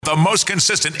The most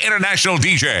consistent international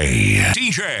DJ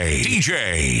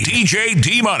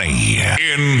D-Money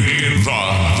in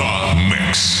the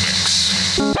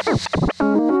mix.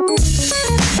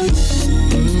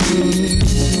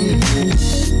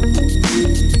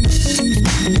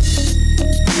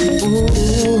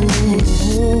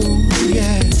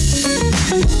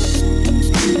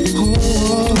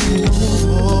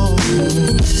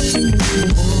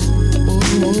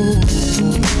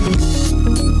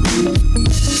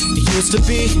 Used to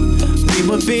be, we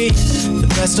would be the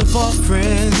best of all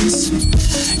friends.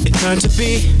 It turned to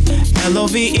be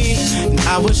L-O-V-E, and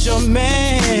I was your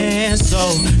man.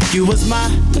 So you was my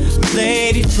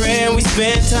lady friend. We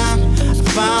spent time, I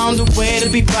found a way to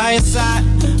be by your side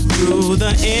through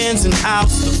the ins and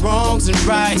outs, the wrongs and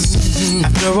rights.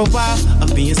 After a while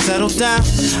of being settled down,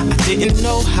 I didn't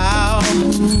know how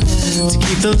to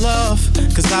keep the love,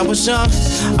 cause I was young.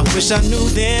 I wish I knew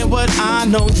then what I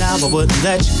know now. I wouldn't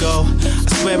let you go. I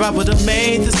swear I would've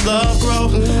made this love grow.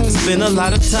 Spent a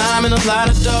lot of time and a lot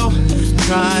of dough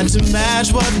trying to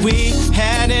match what we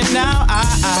had, and now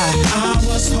I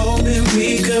was hoping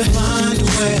we could find a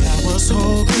way. I was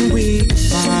hoping we could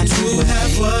find a way to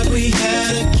have what we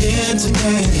had again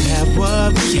today. Have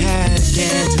what we had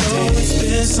again today. It's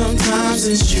been some time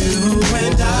since you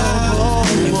and I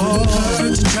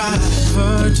heard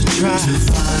to try to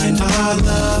find our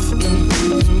love.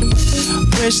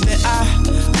 Wish that I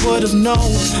would've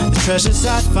known the treasures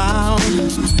I found.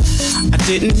 I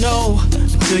didn't know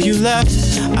until you left.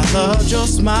 I loved your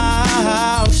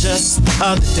smile. Just the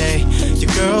other day, your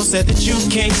girl said that you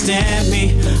can't stand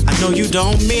me. I know you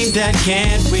don't mean that,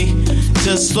 can't we?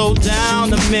 Just slow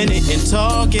down a minute and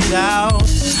talk it out.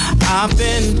 I've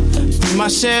been through my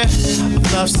share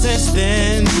of love since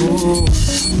then. Ooh,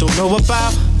 don't know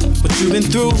about what you've been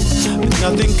through, but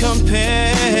nothing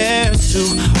compares to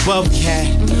what we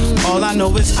had. All I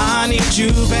know is I need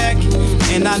you back,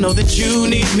 and I know that you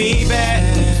need me back.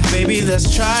 Baby,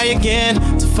 let's try again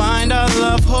to find our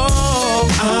love. Oh,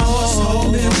 I was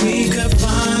hoping we could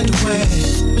find a way,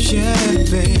 yeah,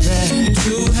 baby,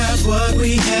 to have what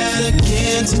we had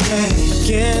again today,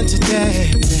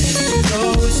 baby.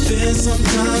 Though it's been some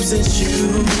time since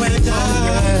you and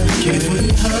I, it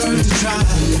wouldn't hurt to try to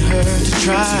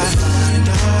find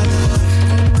our love.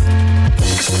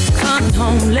 Come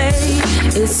home late,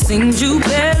 it seems you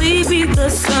barely beat the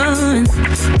sun.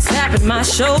 Tapping my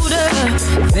shoulder,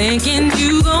 thinking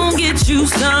you gon' get you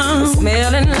some.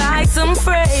 Smelling like some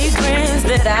fragrance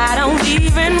that I don't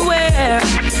even wear.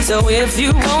 So if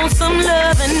you want some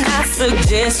loving, I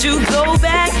suggest you go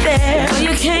back there where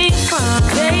you came from.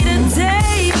 Day to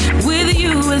day, with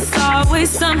you it's always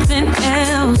something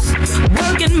else.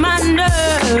 Working my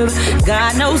nerve,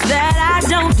 God knows that I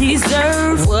don't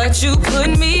deserve what you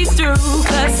put me through,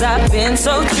 cause I've been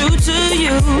so true to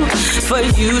you. For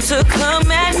you to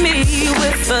come at me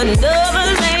with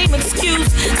another lame excuse.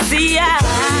 See, I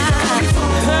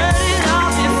heard it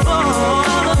all before.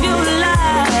 All of your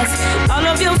lies, all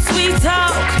of your sweet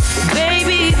talk,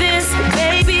 baby this,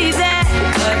 baby that.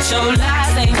 But your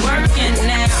lies ain't working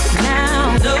now.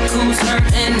 Now look who's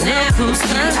hurting now.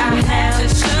 I had to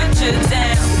shut you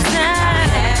down.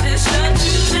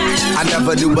 I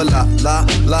never knew a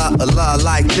la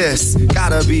like this.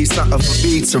 Gotta be something for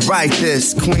me to write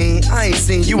this. Queen, I ain't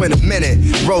seen you in a minute.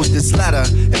 Wrote this letter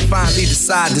and finally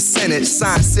decided to send it.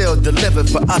 Signed, sealed, delivered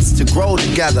for us to grow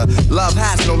together. Love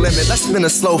has no limit, let's spin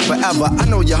it slow forever. I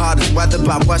know your heart is weathered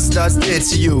by what studs did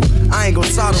to you. I ain't gon'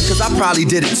 tell them cause I probably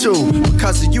did it too.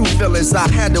 Because of you feelings I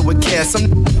handle with care.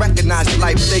 Some recognize the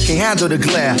light but they can handle the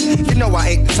glare. You know I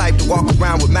ain't the type to walk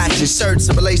around with matching shirts.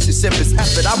 A relationship is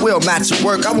effort, I will match your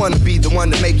work. I wanna be the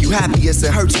one to make you happiest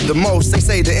and hurt you the most. They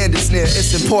say the end is near,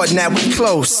 it's important that we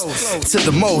close to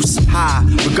the most high.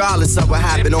 Regardless of what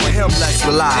happened on him, let's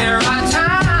rely. There are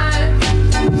times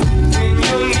when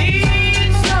you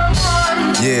need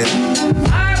someone. Yeah.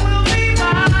 I will be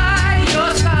by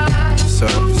your side. So.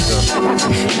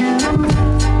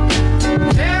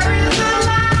 There is a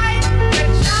light that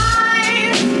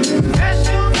shines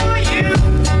special for you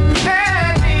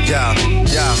and me.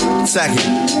 Yeah.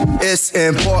 Second, it's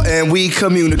important we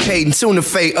communicate and tune the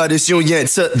fate of this union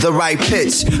to the right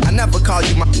pitch. I never call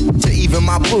you my to even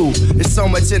my boo. There's so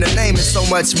much in the name and so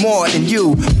much more in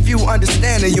you. Few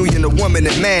understand the union of woman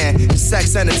and man.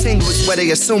 Sex and a tingle is where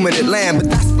they assuming it land, but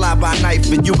that's fly by night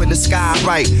for you in the sky,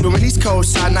 right? During these cold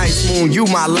shy nights, moon, you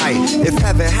my light. If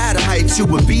heaven had a height, you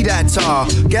would be that tall.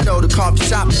 Ghetto the coffee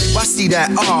shop, I see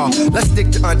that all. Let's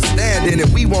stick to understanding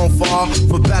and we won't fall.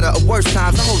 For better or worse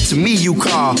times, I hope to me you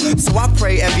call. So I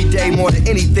pray every day day more than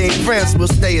anything. Friends will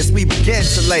stay as we begin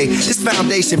to lay this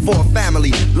foundation for a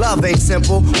family. Love ain't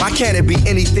simple. Why can't it be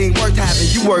anything worth having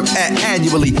you work at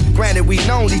annually? Granted, we've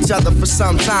known each other for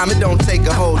some time. It don't take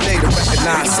a whole day to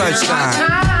recognize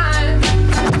sunshine.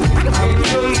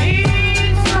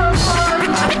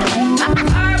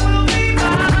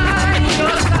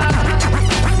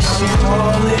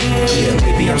 Yeah,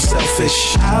 maybe I'm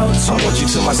selfish. I want you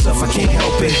to myself, I can't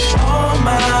help it. Oh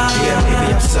my, yeah,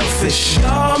 maybe I'm selfish.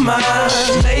 You're my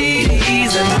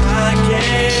ladies and I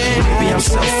can't. Maybe I'm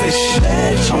selfish.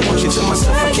 I want you to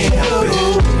myself, I can't help it.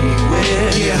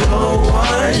 Yeah, no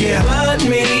one, yeah, but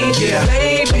me, yeah,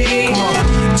 baby. Come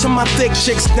on. To my thick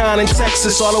chicks down in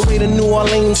Texas, all the way to New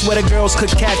Orleans, where the girls cook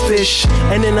catfish.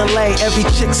 And in LA, every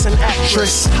chick's an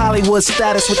actress. Hollywood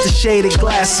status with the shaded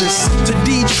glasses. To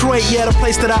Detroit, yeah, the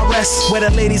place that I rest, where the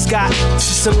ladies got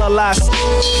Sister-in-laws.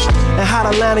 And hot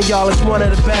Atlanta, y'all, is one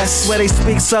of the best, where they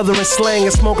speak Southern slang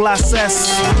and smoke La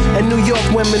Cesse. And New York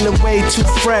women are way too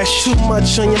fresh, too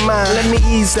much on your mind, let me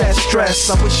ease that stress.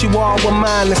 I wish you all were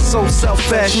mine, it's so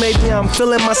selfish. Maybe I'm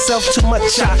feeling myself too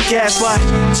much, I guess. But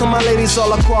to my ladies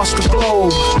all across the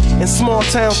globe, in small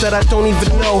towns that I don't even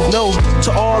know, no,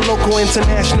 to all local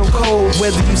international code.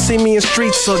 Whether you see me in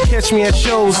streets or catch me at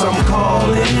shows, I'm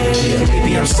calling.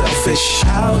 Maybe I'm selfish.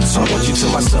 I want you to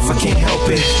myself, I can't help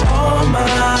it. Oh my,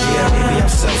 yeah, maybe I'm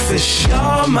selfish.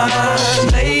 You're my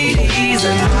ladies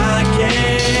and I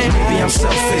can't. Maybe I'm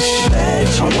selfish.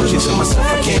 I want you to myself,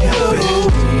 I can't help it.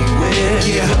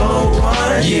 Yeah, no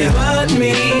one, yeah, but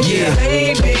me, yeah,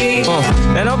 baby.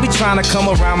 Now don't be trying to come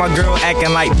around my girl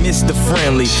acting like Mr.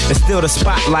 Friendly and steal the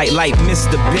spotlight like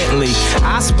Mr. Bentley.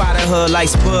 I spotted her like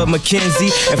Spud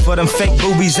McKenzie, and for them fake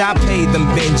boobies I paid them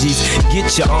Benjis.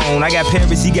 Get your own. I got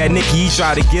Paris, he got Nicky, he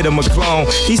tried to get him a clone.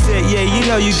 He said, yeah, you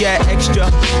know you got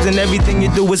extra, and everything you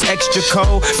do is extra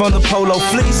cold. From the polo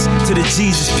fleece to the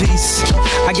Jesus piece.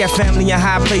 I got family in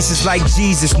high places like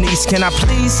Jesus niece. Can I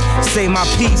please say my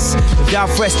piece? If y'all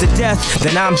fresh to death,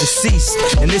 then I'm deceased.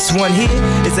 And this one here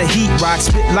is a heat rock,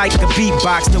 spit like a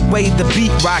beatbox, the way the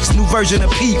beat rocks, new version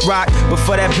of Pete Rock. But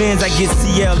for that Benz I get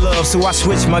CL love, so I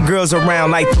switch my girls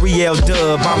around like 3L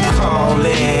Dub. I'm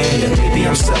calling. Maybe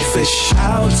I'm selfish.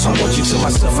 I want you to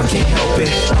myself, I can't help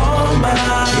it. Oh my,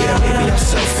 yeah, maybe I'm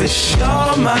selfish.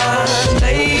 You're my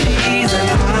ladies and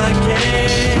I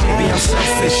can't. Maybe I'm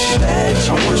selfish.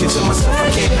 I want you to myself, I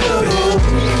can't help it.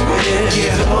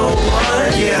 Yeah, no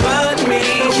one, yeah, but me,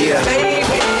 yeah, baby.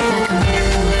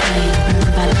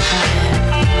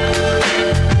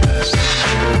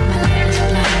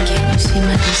 See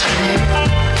my desire.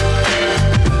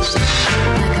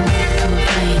 Like a moth to a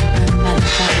flame, burned by the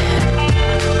fire.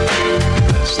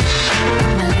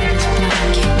 My light is blind,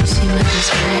 can't you see my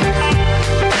desire?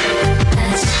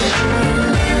 That's the way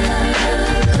love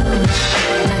goes.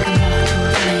 Like a moth to a flame,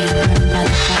 burned by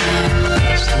the fire.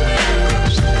 That's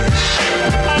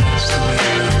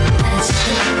the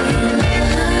way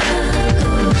love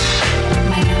goes.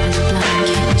 My love is blind,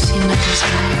 can't you see my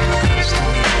desire?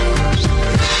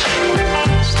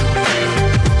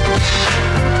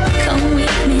 Come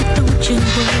with me, don't you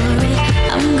worry.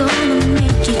 I'm gonna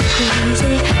make you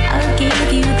crazy. I'll give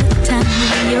you the time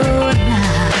of your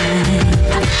life.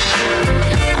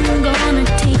 I'm gonna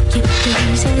take you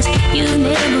places you've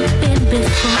never been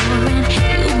before,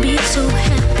 and you'll be so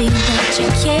happy that you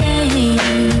came.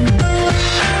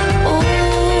 Oh,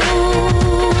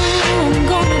 I'm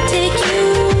gonna take you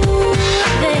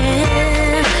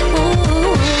there.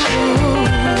 Oh,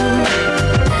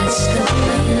 that's the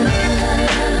way love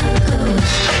goes.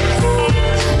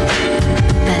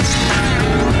 That's the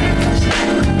way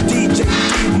DJ D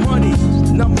Money,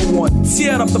 #1,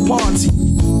 tear up the party.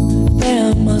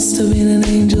 There must have been an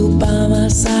angel by my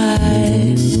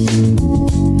side.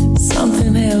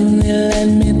 Something heavenly led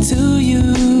me to you.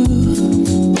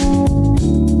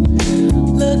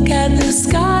 Look at the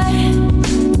sky,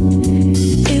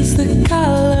 it's the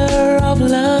color of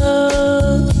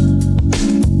love.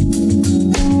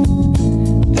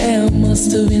 There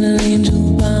must have been an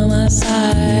angel by my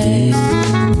side.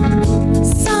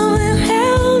 Something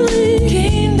heavenly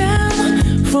came down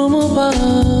from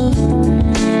above.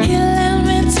 He led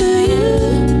me to you.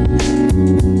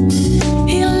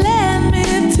 He led me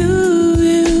to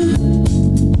you.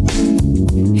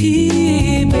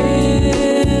 He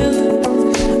built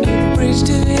a bridge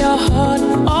to your heart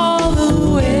all the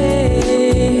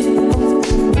way.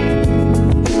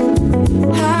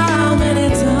 How many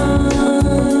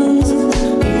tons of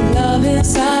love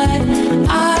inside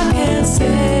I can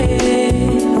say.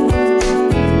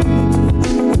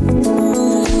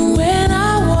 When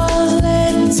I was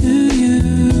led to you,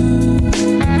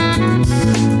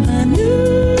 I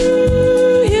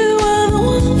knew you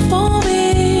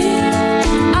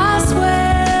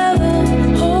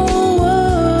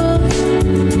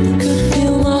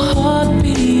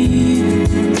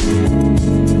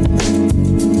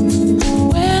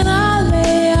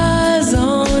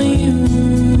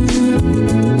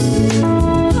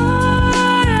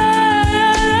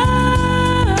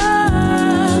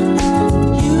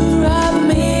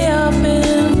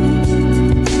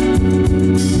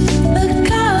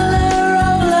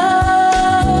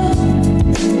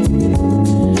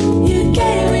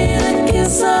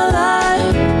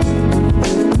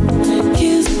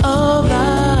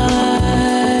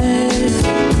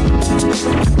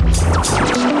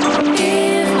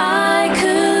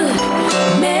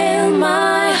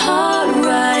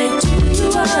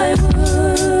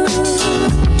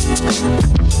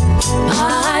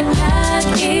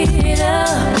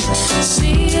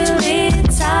seal it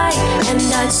tight, and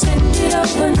I'd send it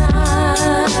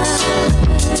overnight.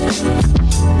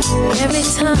 Every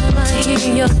time I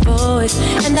hear your voice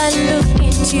and I look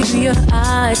into your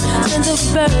eyes, sends a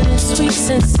burning sweet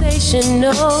sensation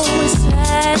always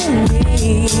had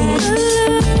me.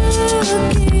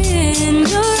 Look in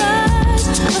your eyes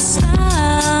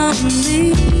astound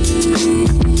me.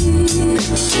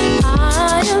 I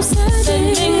am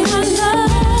sending my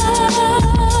love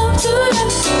to you,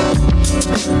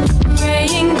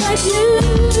 praying that you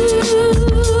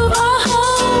are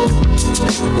home,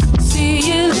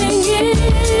 sealing it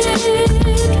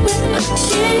with a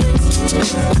kiss,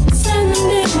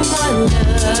 sending my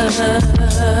love,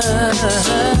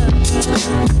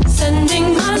 sending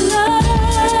my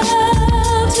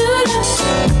love to you,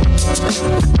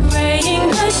 praying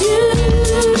that you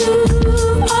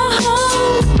are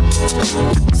home,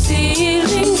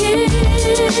 sealing it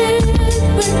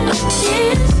with a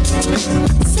kiss,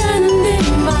 sending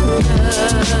my love.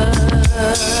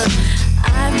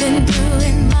 I've been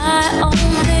doing my own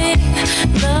thing.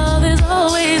 Love is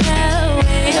always a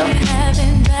way of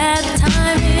having bad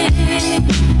timing.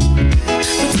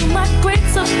 But to my great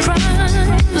surprise,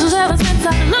 ever since I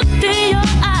looked in your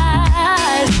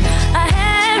eyes, I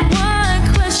had one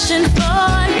question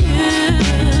for you.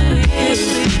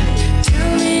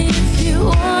 Tell me if you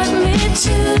want me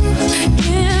to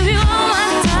give you all my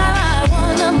time. I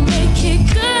wanna make it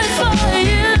good for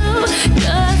you,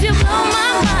 'cause you blow my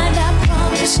mind. I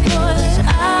promise you that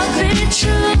I'll be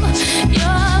true.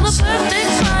 You're the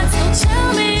perfect one, so tell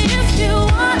me if you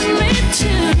want me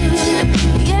to.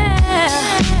 Yeah,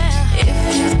 if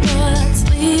you thought I'd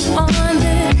sleep on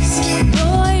this,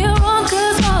 boy, you're wrong,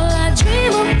 'cause all I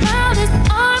dream about is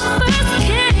our first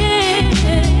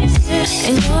kiss.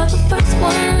 And you're the first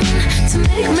one to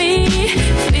make me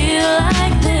feel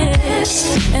like this.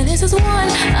 And this is one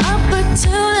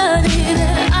opportunity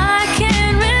that I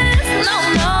can't miss. No,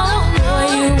 no, boy,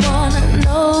 you wanna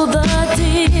know the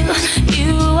deal.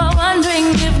 You are wondering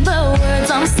if the words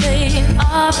I'm saying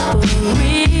are for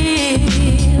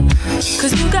real.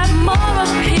 'Cause you got more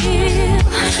appeal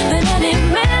than any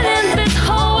man in this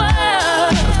whole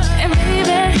world. And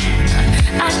baby,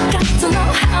 I got to know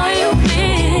how you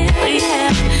feel, yeah.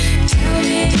 Tell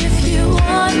me if you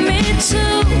want me to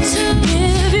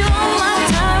give you all my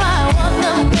time. I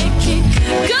wanna make it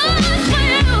good for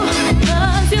you,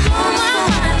 'cause you blow my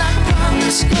mind. I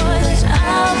promise you that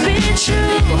I'll be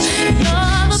true.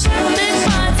 You're the perfect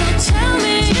one, so tell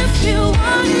me if you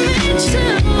want me to.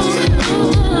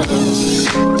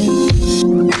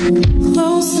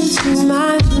 Closer to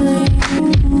my dream.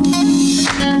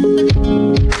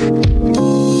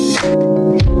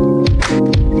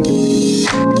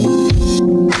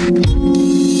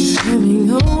 Coming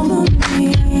over me,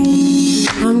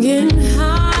 I'm getting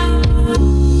high,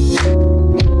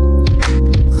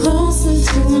 closer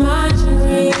to my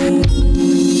dream.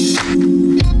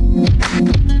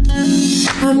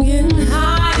 I'm getting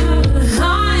higher and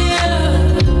higher,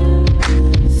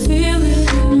 feel it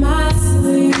in my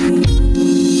sleep.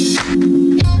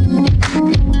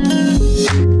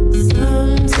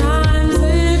 Sometimes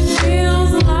it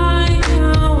feels like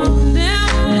I'll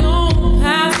never go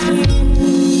past you.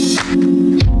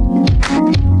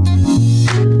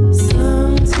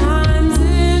 Sometimes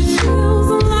it feels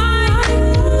like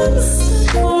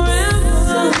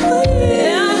forever,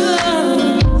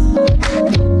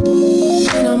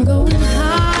 and I'm going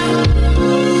high,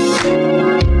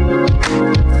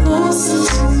 closer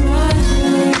to my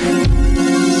dream.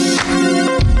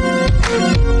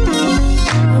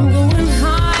 I'm going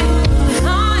higher,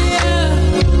 higher.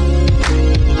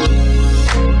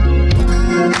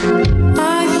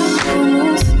 I can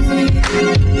almost feel.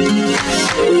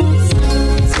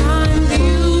 Sometimes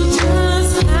you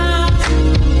just have to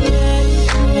let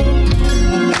go.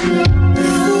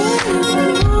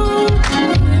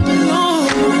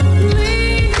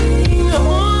 Leaving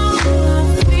all my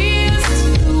fears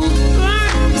to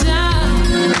burn down.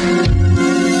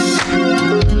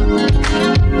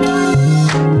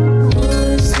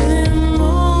 Push them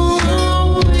all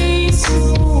away so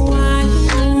I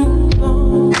can move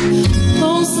on,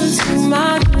 closer to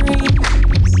my dreams.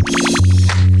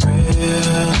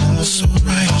 So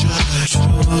right,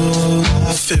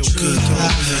 I feel good,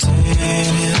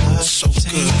 so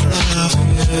good,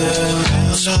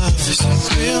 love is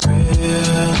real,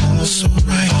 so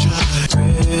right,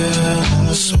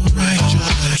 so right,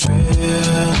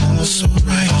 so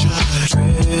right,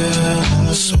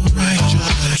 so right,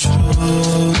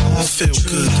 I feel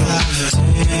good,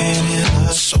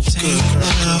 so good,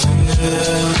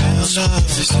 love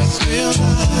is real,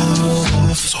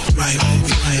 so right,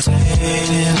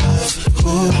 baby,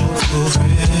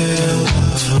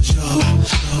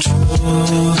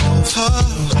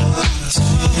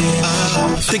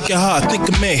 Think of her, think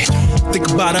of me. Think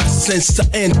about us since the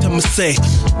intimacy.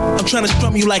 I'm trying to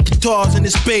strum you like guitars in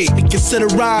this beat. We can sit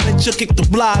around and just kick the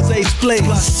blase split.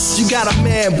 You got a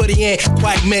man, but he ain't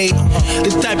quite me.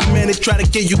 The type of man that try to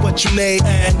give you what you need.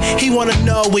 And he wanna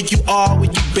know where you are, where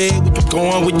you be, where you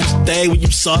going, where you stay, where you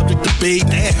subject to be.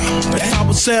 Damn, if I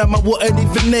was him, I wouldn't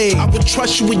even need. I would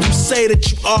trust you when you say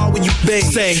that you are where you be.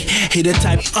 Say, he the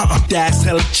type, that's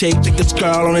hella cheap. Take this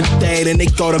girl on a date and they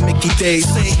go to Mickey D's.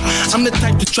 See, I'm the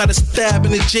type to try to stab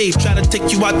in the Jeep, try to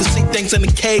take you out to see things and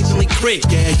occasionally creep.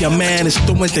 Yeah, your man is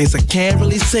doing things I can't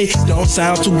really see. Don't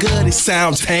sound too good, it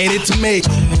sounds tainted to me.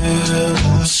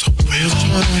 So real,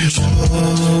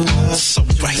 so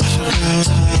right,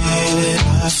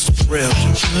 so real,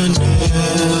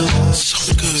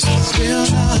 so good, real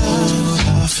love,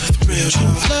 real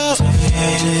love,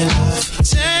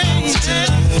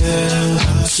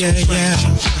 yeah,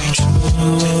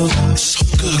 so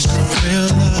good, real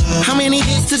love. How many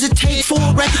hits does it take for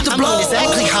a record to blow? I mean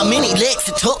exactly how many licks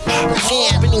it took.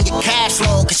 Yeah, bringing your cash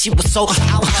flow, cause she was so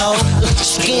out cold.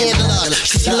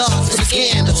 Scandalous, cause she lost the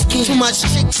scandal. Too much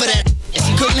chick for that.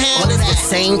 She couldn't handle that. It's the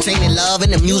same thing in love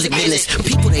and the music business.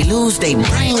 People, they lose their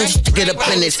brains to get up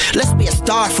in this. Let's be a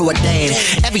star for a day.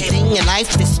 Everything in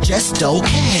life is just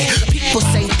okay. People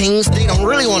say things they don't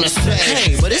really want to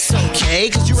say, but it's okay,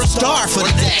 cause you're a star for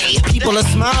the day. People will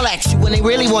smile at you when they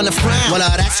really want to frown. Well,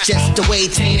 that's just the way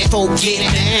tainted folk get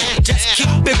down. Just keep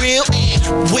it real and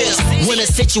will. When a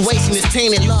situation is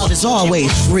tainted, love is always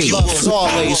free. Love is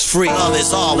always free. Love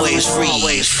is always free.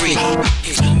 Always free.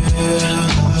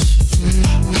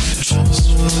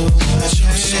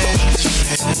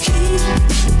 Keep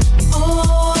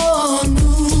on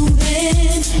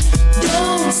moving,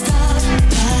 don't stop,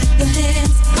 got the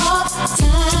hands of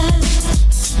time.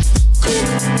 Quick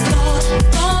call,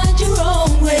 find your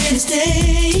own way to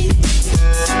stay.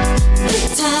 The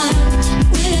time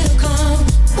will come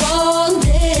one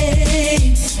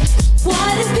day. Why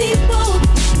do people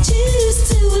choose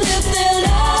to live their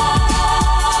lives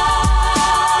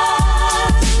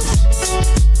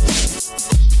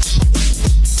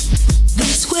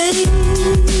this way?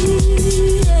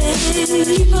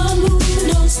 Keep on moving,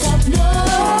 don't stop, no.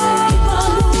 Keep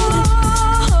on moving.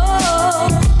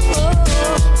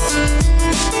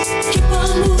 Keep on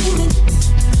moving.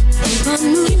 Keep on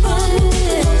moving. Keep on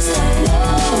moving, don't stop, no.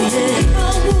 Yeah. Keep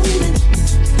on moving.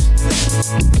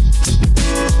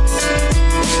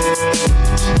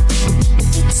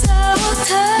 It's our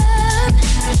time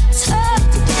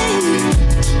today.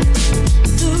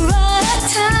 The right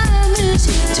time is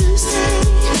here to stay.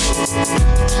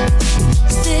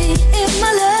 Stay in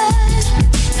my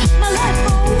life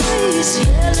always.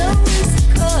 Yellow is the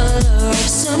color of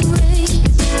sun rays.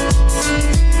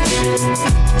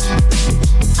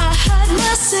 I hide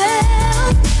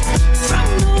myself from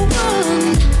no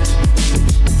one.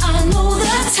 I know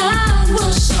that time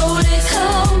will surely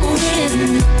come when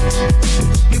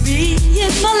you be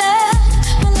in my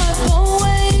life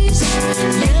always.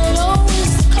 Yellow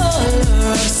is the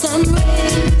color of sun rays.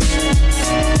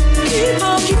 Keep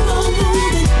on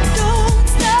moving, don't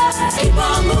stop. Keep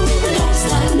on moving, don't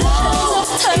stop, no.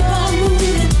 Keep on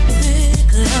moving, big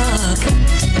love.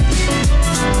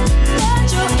 Let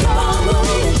your keep on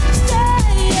moving,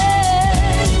 stay.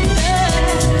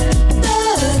 The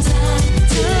time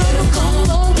to come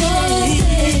again.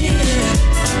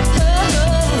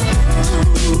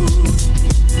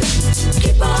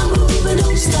 Keep on moving,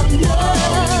 don't stop, no.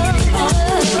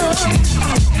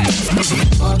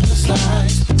 Want the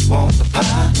slice, want the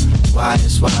pie. Why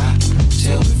is why?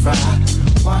 Till we fry.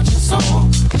 Watching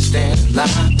someone stand in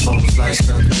line. Folks like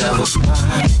the devil's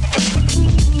pie.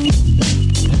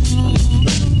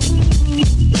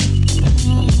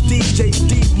 DJ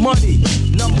D Money,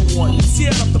 #1,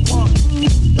 tear up the party.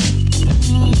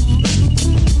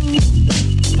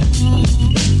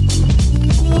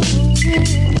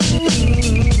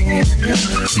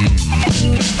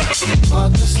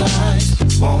 Want the slice,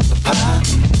 want the pie.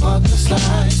 Want the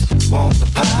slice, want the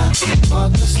pie.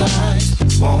 Want the slice,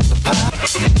 want the pie.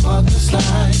 Want the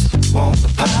slice, want the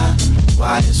pie.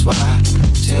 Why is why?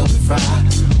 Till we fry.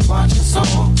 Watching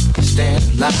someone stand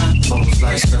in line. Folks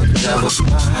like the devil's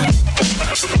pie.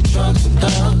 Drugs and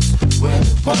thugs, women,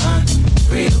 wine.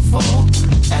 3 to 4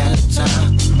 at a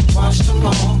time. Watch them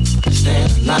all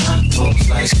stand in line. Folks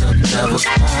like the devil's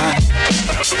pie.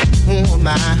 Who am I?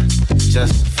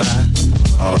 Justify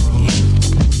all you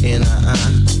in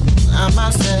I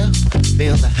myself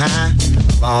feel the high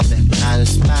of all that I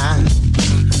aspire.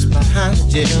 Behind the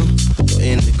jail or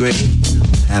in the grave,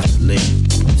 have to live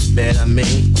this bed I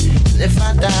made. And if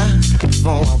I die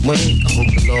before I wake, I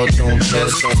hope the Lord don't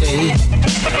hesitate.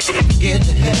 Get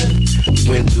to heaven,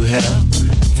 went through hell.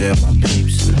 Tell my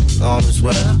peeps, all is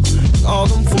well. All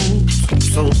them fools,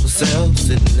 sold for sale,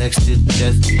 sitting next to the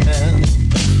death of hell.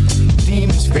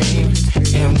 Demons scream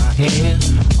in my head,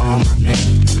 on my neck,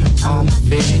 on my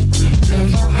bed.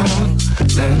 In my heart,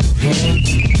 let me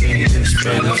hear. Baby,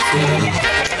 spread up there.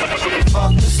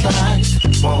 Fuck the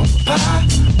slice, want the pie.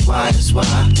 Why is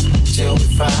why, till we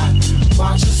fry.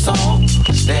 Watch the song,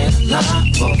 stand alive.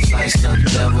 Both slice of the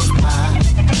devil's pie.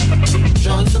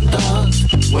 Drugs and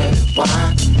thugs, women,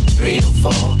 wine. 3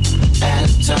 or 4 at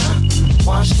a time.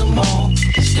 Watch them all,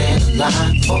 stand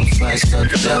alive. Both slice of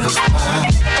the devil's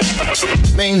pie.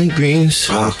 Mainly greens,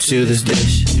 talk to this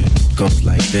dish. Goes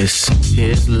like this,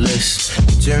 here's the list.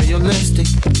 Materialistic,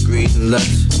 greed and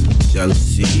lust.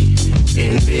 Jealousy,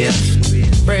 envious.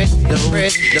 Bread, dough,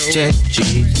 check,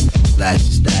 cheese. Flash,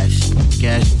 stash,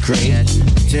 cash and cream.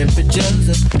 Temperatures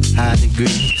of high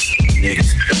degrees.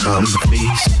 Niggas come to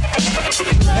feast.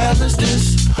 Hell is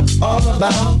this all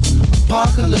about?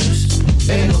 Apocalypse,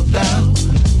 ain't no doubt.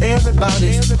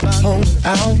 Everybody's holding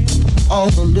out. All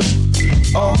the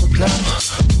loot, all the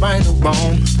clout. Right or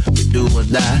wrong, we do or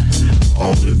die.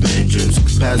 Only vengeance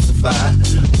can pacify.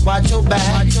 Watch your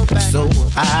back, so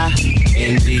will I.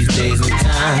 In these days and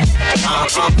time,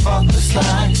 fuck the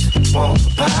slice, want the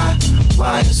pie.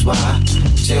 Why is why,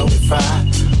 till we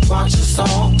fry. Watch the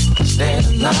song, stand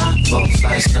alive. Both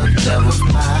slice of the devil's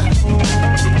pie.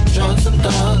 Drugs and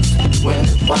thugs, women,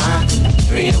 wine.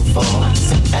 3 or 4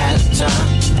 at a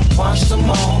time. Watch them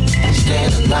all,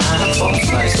 stand alive. Both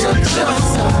slice of the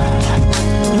devil's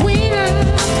pie. When I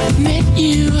met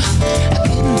you, I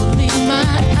couldn't believe my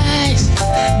eyes.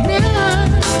 Never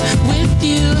with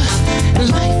you,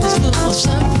 life is full of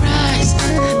surprise.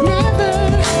 Never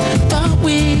thought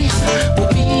we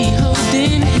would be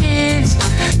holding hands.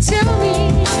 Tell me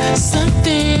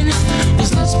something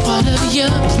was this part of your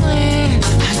plan.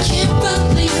 I can't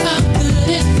believe how good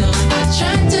it felt. I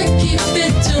tried to keep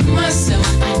it to myself.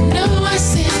 I know I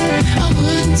said I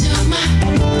wouldn't tell my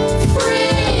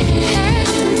friend.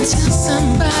 Tell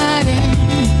somebody.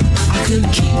 I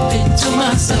couldn't keep it to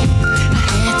myself. I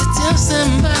had to tell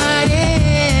somebody.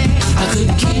 I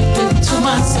couldn't keep it to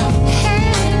myself. I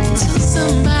had to tell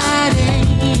somebody.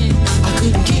 I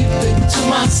couldn't keep it to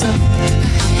myself. I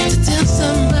had to tell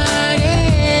somebody.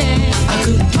 I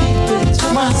couldn't keep it to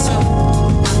myself.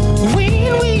 When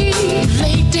we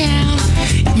laid down,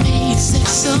 it made sex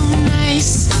so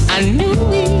nice. I knew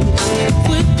we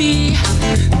would be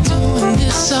doing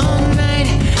this all night.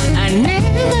 I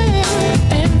never,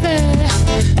 ever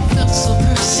felt so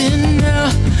personal.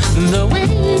 The way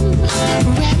you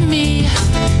wrap me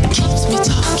keeps me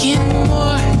talking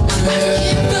more. I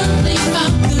can't believe how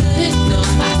good it felt.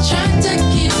 I tried to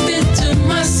keep it to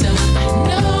myself. I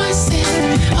know I said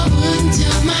I wouldn't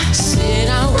tell my, said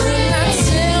I would not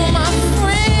tell my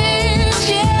friends.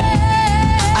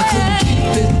 Yeah, I couldn't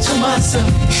keep it to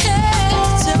myself. Had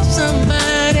to tell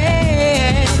somebody.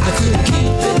 I couldn't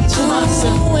keep it to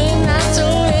myself. When I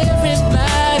told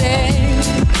everybody,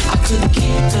 I couldn't keep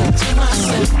it to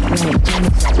myself.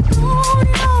 Don't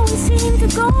it always seem to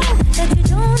go that you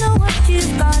don't know what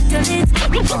you've got till it's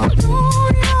gone.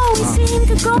 Don't it always seem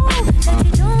to go that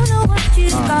you don't know what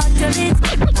you've got till it's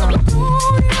gone.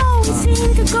 Don't it always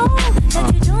seem to go that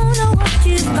you don't know what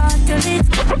you've got till it's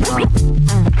gone.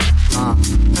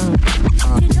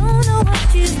 You don't know what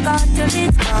you've got till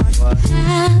it's gone.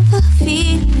 Have a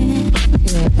feeling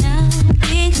now,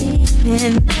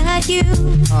 believing that you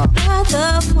are the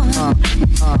one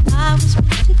I was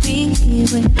meant to be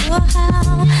with. Oh,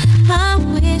 how I'm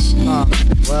wishing,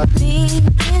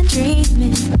 thinking,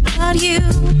 dreaming about you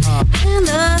and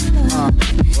the love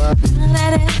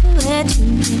that ever let you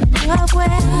in. But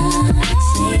when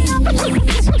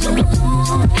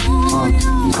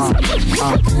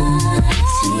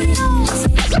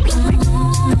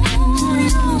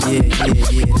Yeah.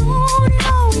 Don't it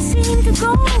always seem to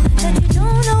go that you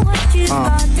don't know what you've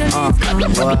got till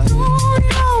it's gone. Don't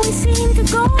it always seem to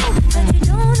go that you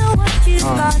don't know what you've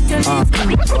got till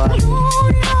it's gone.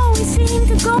 Don't it always seem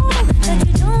to go that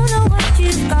you don't know what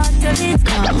you've got till it's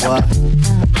gone.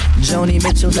 Joni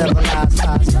Mitchell never lies.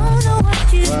 Don't know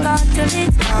what you've got till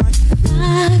it's gone.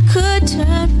 I could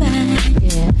turn back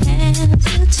hands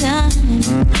of time,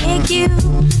 make you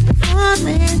fall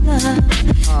in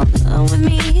love with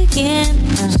me again.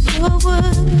 So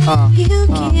would you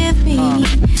give me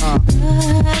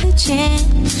another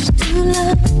chance to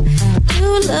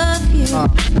love you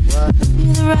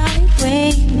the right way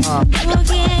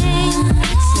again?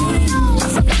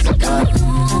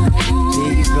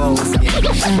 Here you go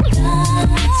again.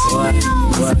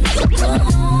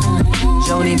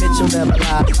 Joni Mitchell never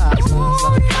lied.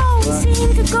 You seem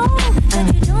to go, and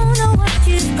you don't know what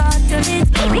you've got till it's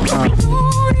gone. You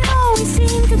always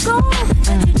seem to go,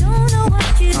 and you don't know what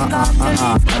you've got till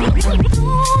it's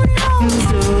gone.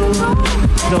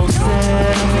 Don't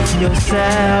sell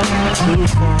yourself to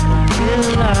fall in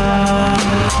love.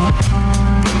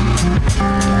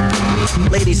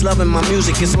 Ladies loving my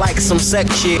music is like some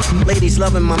sex shit. Ladies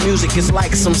loving my music is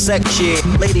like some sex shit.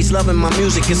 Ladies loving my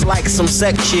music is like some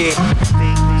sex shit.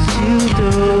 Things you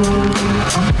do,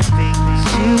 things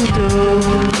you do,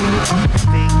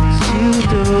 things you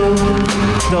do.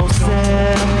 Don't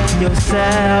sell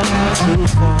yourself to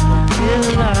fall in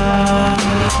love.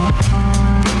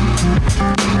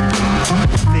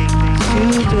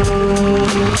 Things you do.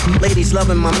 Ladies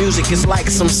loving my music is like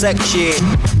some sex shit.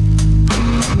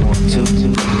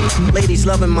 Ladies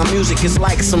loving my music is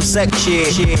like some sex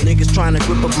shit. Niggas trying to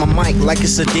grip up my mic like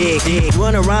it's a dig.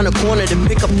 Run around the corner to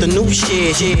pick up the new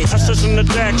shit. I sit in the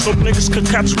deck so niggas could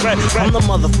catch a rat. I'm the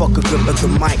motherfucker gripping the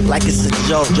mic like it's a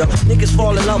joke. Niggas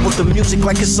fall in love with the music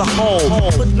like it's a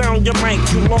hole. Put down your mic,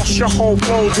 you lost your whole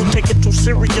role. You take it too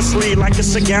seriously like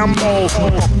it's a gamble.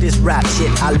 Fuck this rap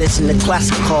shit, I listen to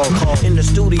classical. In the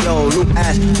studio, loop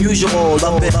as usual.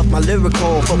 Love it, love my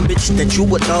lyrical. For bitch that you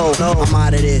would know. I'm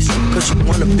out of this, cause you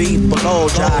wanna be below.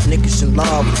 Y'all niggas in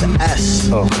love with the S.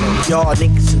 Y'all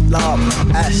niggas in love with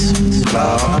the S.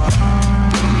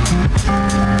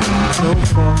 Don't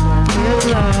fall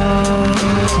in love.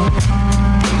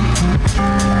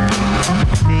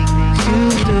 Things you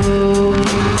do.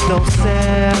 Don't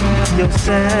sell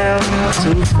yourself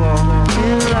to fall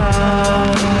in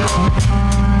love.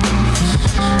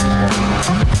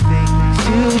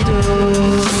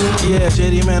 Yeah,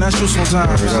 JD, man, that's true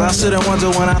sometimes. I sit and wonder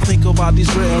when I think about these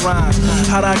written rhymes.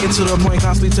 How'd I get to the point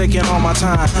constantly taking all my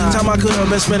time? Time I could have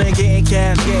been spending getting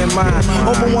cash, getting mine.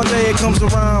 Hoping one day it comes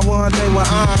around, one day when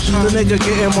I'm the nigga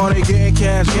getting money, getting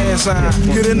cash, getting signed.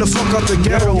 Getting the fuck out the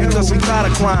ghetto because I'm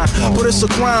tired of crime. But it's a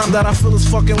crime that I feel is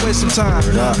fucking waste of time.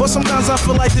 But sometimes I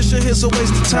feel like this shit is a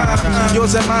waste of time.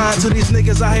 Yours and mine to these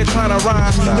niggas out here trying to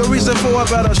rhyme. The reason for it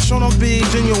better show don't be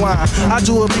genuine. I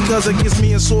do it because it gives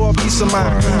me a sore peace of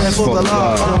mind. And for the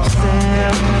love, don't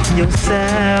sell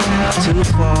yourself to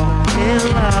fall in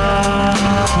love.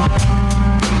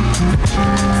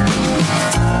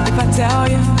 If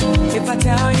I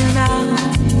tell you now,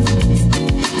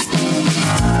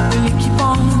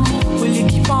 will you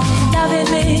keep on loving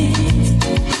me?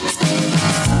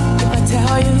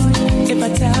 If I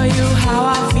tell you how I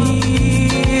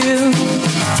feel,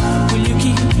 will you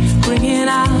keep bringing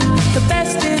out the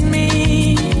best in me?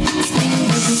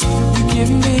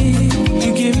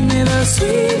 You give me the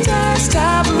sweetest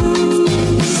taboo.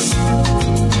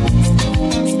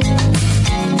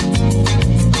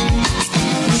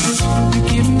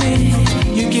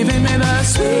 You're giving me the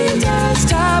sweetest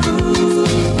taboo.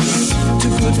 Too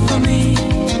good for me.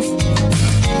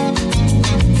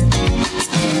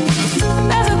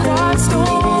 There's a quiet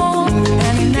storm,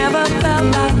 and it never felt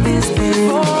like this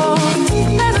before.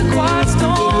 There's a quiet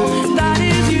storm, that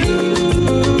is you.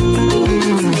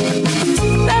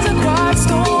 There's a quiet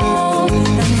storm,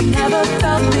 and it never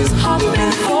felt this hot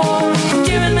before. You're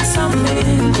giving me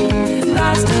something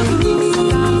that's taboo.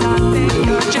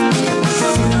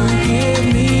 Give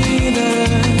me the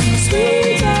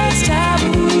sweetest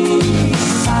taboo.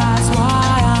 That's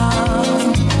why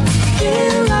I'm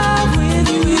in love with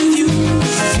you.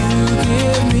 You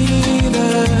give me the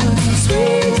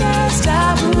sweetest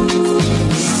taboo.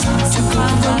 So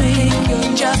good for me,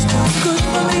 you're just good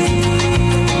for me.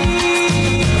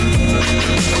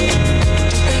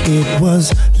 It was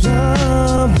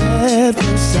love at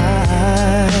first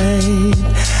sight.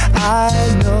 I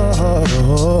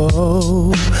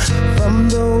know from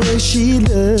the way she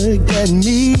looked at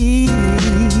me.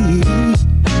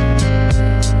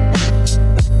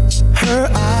 Her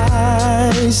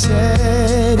eyes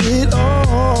said it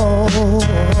all.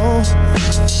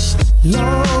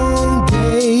 Long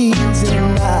days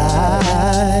and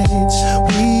nights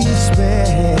we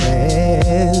spent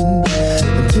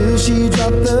until she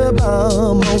dropped the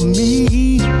bomb on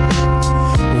me.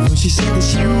 When she said that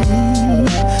she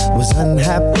was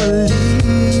unhappily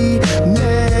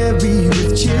married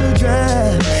with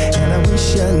children, and I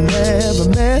wish I never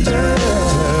met her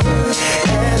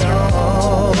at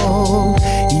all.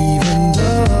 Even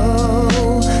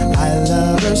though I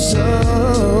love her so,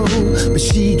 but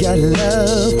she got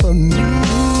love for me.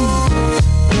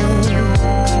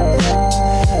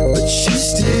 But she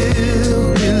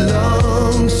still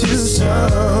belongs to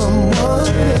someone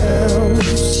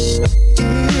else.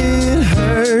 It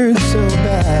hurts so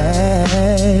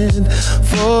bad.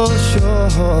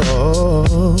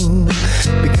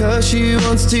 sure she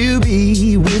wants to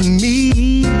be with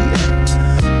me.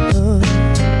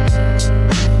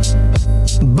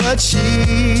 But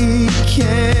she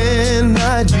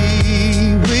cannot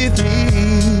be with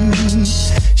me.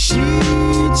 She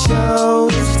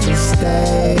chose to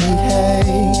stay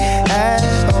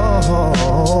at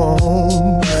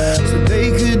home so they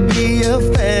could be a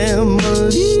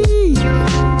family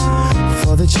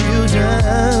for the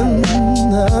children.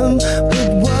 But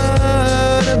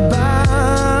what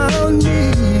about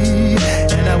me?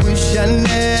 And I wish I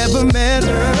never met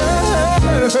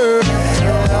her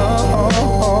at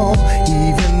all,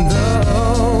 even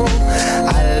though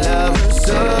I love her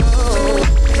so.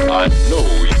 I know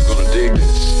you're gonna dig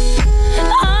this.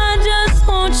 I just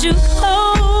want you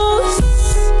close,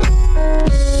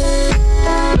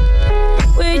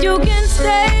 where you can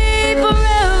stay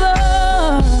forever.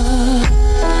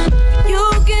 You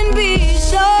can be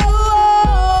sure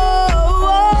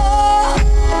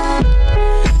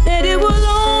that it will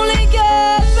only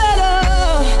get better.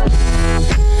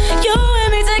 You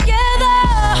and me together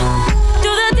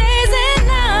through the days and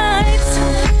nights.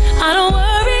 I don't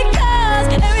worry 'cause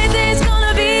everything's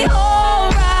gonna be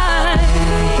alright.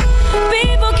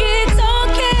 People keep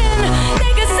talking,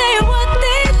 they can say what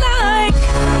they like,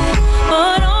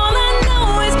 but all I know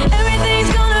is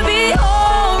everything's gonna be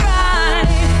alright.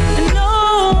 And no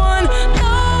one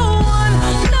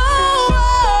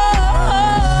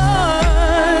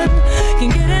can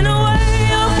get in the way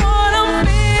of what I'm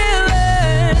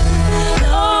feeling.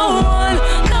 No one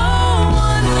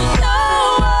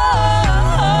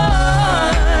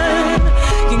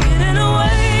can get in the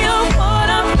way of what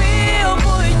I feel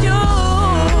for you.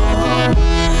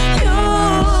 You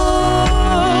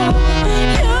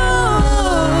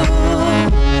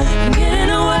can get in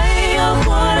the way of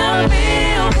what I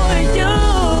feel for you.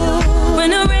 When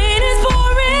the rain is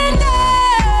pouring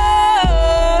down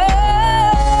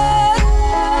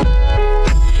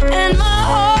and my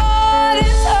heart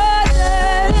is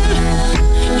hurting,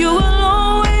 you will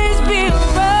always be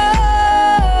around.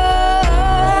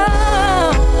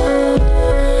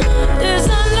 This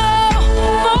I know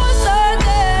for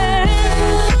certain.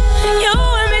 You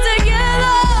and me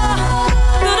together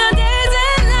through the days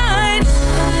and nights.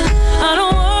 I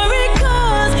don't worry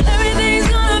 'cause everything's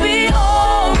gonna be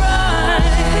alright.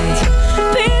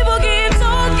 People keep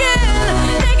talking,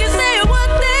 they can say what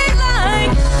they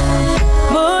like,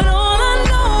 but all I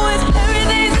know is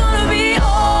everything's gonna be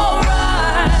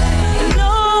alright.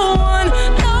 No one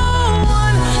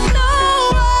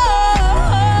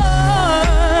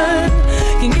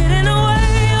can get in the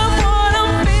way of what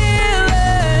I'm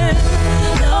feeling.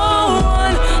 No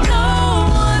one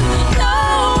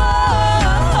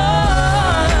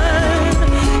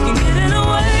can get in the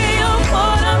way of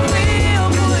what I feel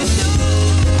for you.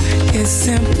 It's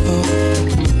simple,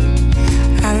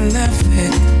 I love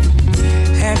it,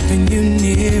 having you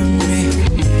near me,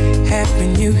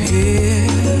 having you here.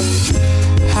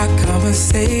 Our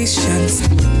conversations,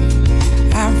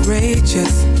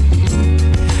 outrageous.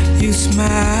 You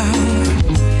smile,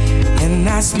 and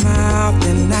I smile,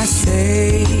 and I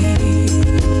say,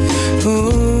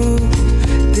 oh,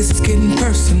 this is getting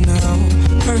personal,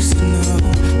 personal,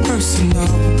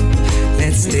 personal.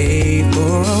 Let's stay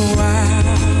for a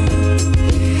while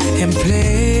and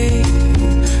play.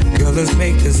 Girl, let's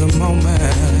make this a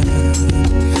moment.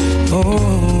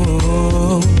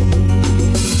 Oh,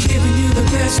 giving you the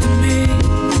best of me.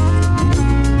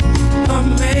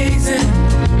 Amazing,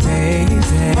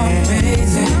 amazing,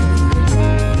 amazing.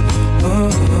 Oh,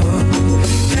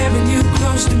 having you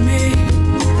close to me.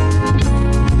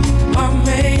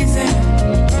 Amazing,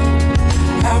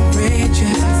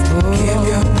 outrageous. Give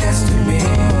your best to me.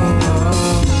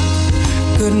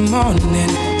 Good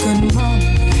morning, good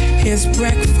morning. Here's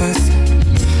breakfast.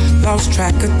 Lost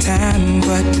track of time,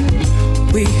 but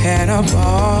we had a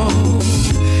ball.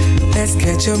 Let's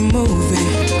catch a movie,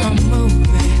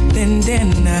 then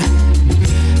dinner.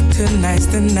 Tonight's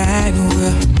the night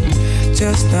we'll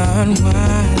just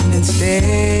unwind and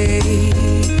stay.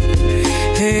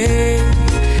 Hey,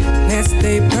 let's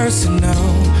stay personal,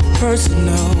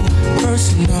 personal,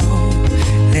 personal.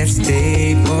 Let's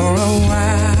stay for a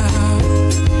while.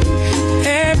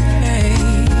 Hey, hey,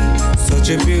 such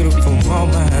a beautiful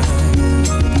moment.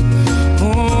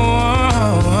 Oh,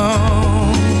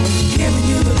 giving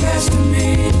you the best of me.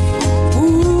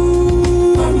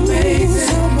 Ooh, amazing,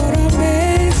 so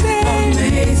amazing,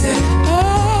 amazing. Oh,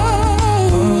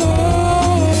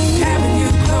 having you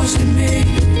close to me,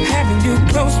 having you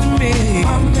close to me.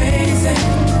 Amazing,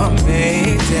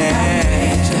 amazing,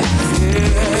 amazing.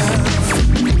 Yeah.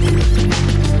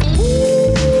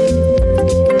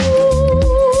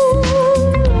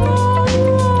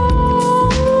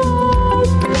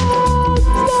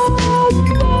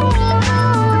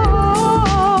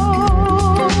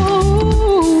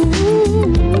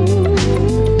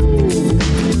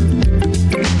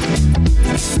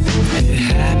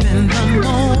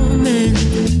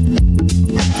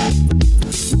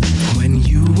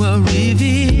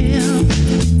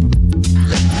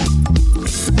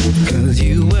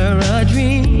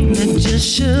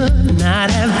 should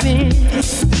not have been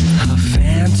a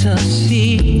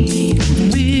fantasy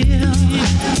real.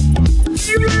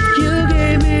 You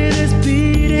gave me this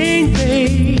beating,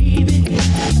 baby,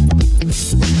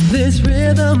 this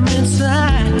rhythm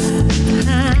inside.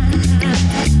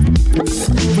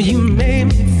 You made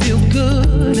me feel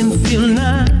good and feel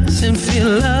nice and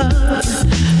feel love.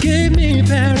 Gave me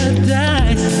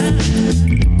paradise.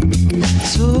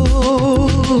 So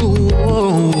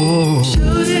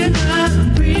shouldn't I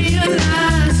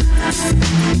realize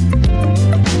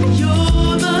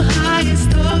you're the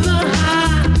highest of the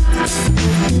high?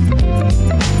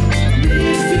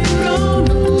 If you don't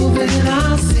know, then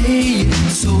I'll say it.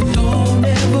 So don't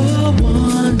ever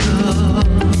wonder.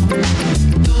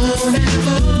 Don't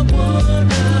ever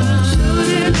wonder.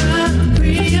 Shouldn't I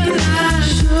realize?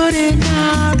 Shouldn't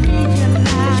I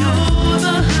realize you're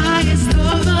the highest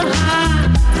of the high?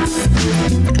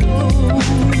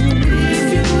 If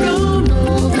you don't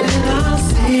know, then I'll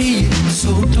say it.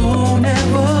 So don't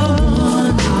ever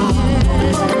wonder.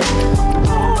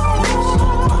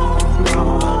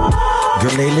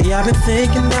 Girl, lately I've been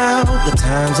thinking about the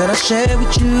times that I shared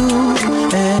with you,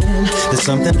 and there's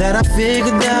something that I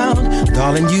figured out.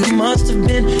 Darling, you must have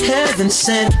been heaven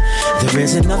sent. There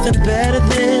isn't nothing better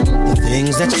than the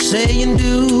things that you say and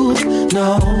do.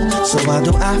 No, so why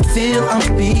do I feel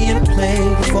I'm being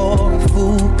played for a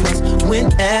fool? Cause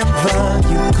whenever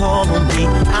you call on me,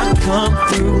 I come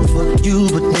through for you.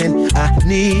 But when I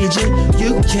need you,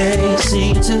 you can't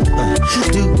seem to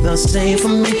do the same for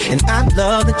me. And I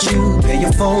love that you pay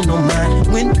your phone no mind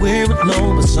when we're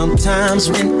alone. But sometimes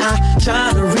when I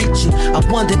try to reach you, I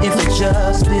wonder if you're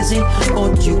just busy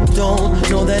or you don't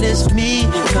know that it's me.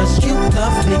 Cause you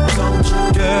love me, don't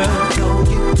you, girl?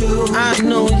 I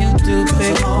know you do,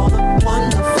 baby. All the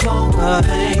wonderful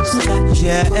things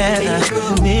that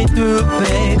me through,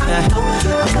 baby. I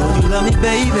know you love me,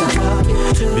 baby,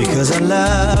 because I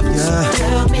love you.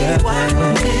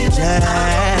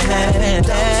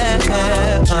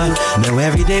 Now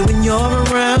every day when you're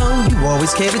around, you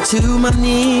always cater to my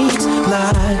needs.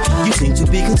 Like you seem to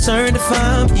be concerned if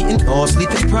I'm eating or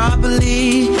sleeping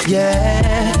properly.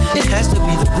 Yeah, it has to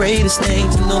be the greatest thing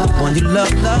to know the one you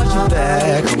love loves you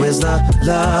back. Or is the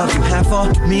love you have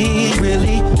for me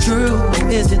really true? Or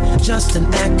is it just an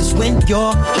act? Cause when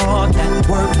you're hard at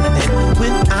work and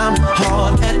when I'm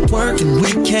hard at work and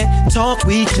we can't talk,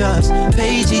 we just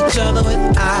page each other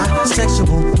with our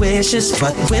sexual wishes.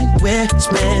 But when we're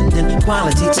spending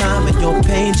quality time and your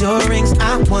page, your rings,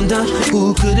 I wonder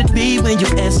who could it be when you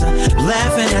answer,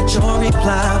 laughing at your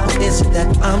reply. Or is it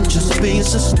that I'm just being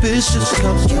suspicious?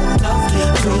 Cause you love me,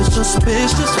 feel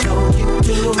suspicious.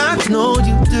 I know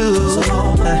you do.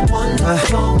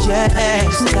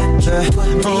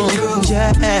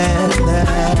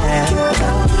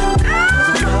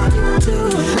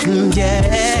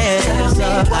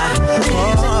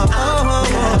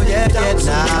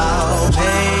 Now,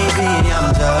 baby,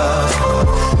 I'm just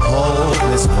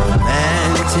hopeless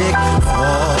romantic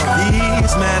for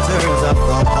these matters of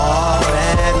the heart,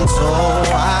 and so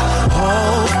I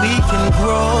hope we can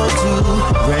grow to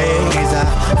raise our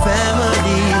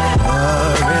family,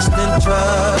 nourished in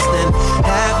trust and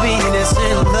happiness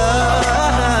and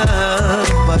love.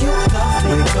 But you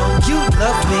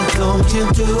love me, don't you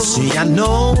do? See, I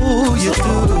know you do.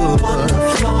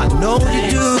 I know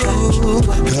you do.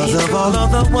 Cause of all of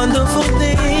the wonderful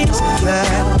things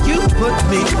that you put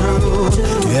me through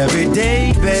every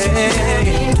day,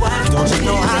 babe. Don't you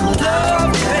know I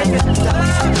love you,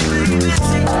 baby?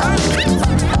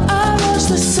 I watch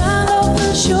the sun off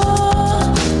the shore.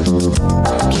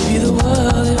 Give you the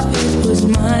world if it was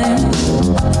mine.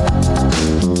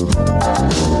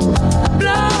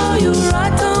 Blow you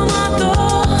right to my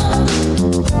door.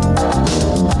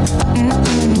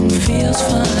 Feels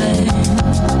fine.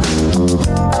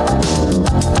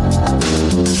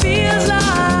 Feels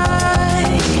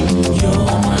like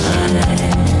you're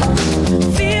mine.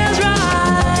 Feels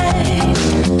right.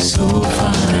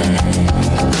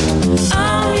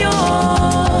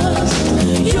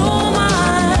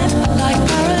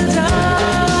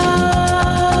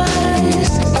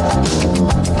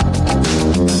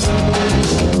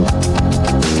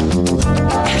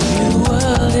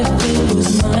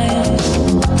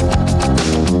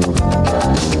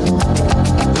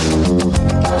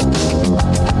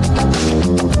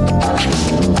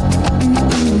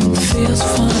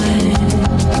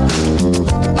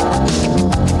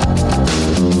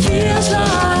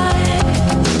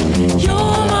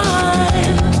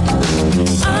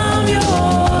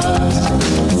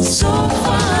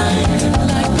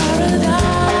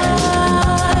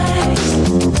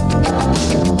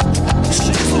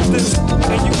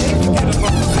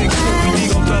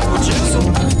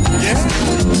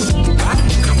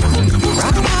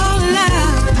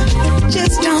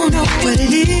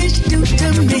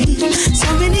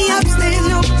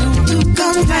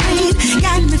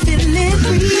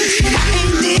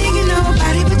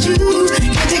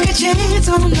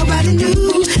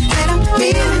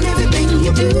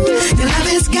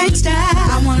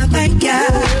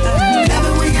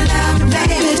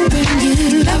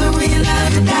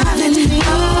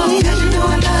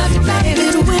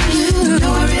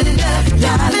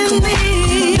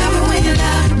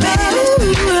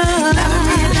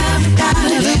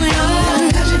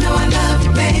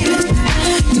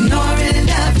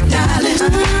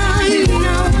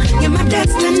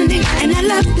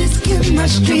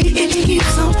 street. It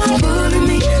keeps on pulling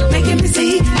me, making me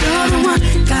see you're the one.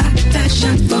 Got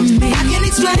passion for me. I can't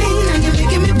explain how you're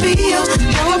making me feel.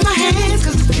 Throw up my hands,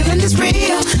 cause the feeling is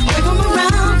real. Wave them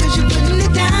around, cause you're putting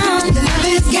it down. The love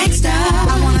is gangsta.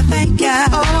 I wanna thank ya.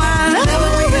 Oh, I love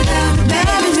it when you love me,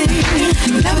 baby.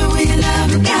 Love it when you love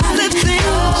me, got the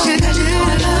thing. Cause you know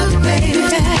I love you, baby.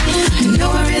 You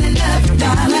know I really love you,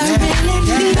 darling. Love it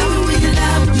when you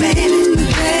love me, baby.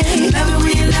 Love it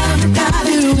when you love me,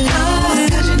 darling. Oh,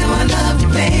 cause you know I love you,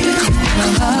 baby.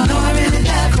 Know I really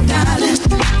love you, darling.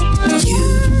 You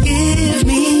give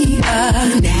me a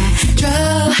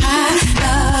natural high.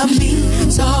 Love me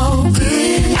so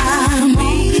good. I'm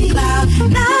on cloud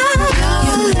nine.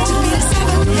 You to me the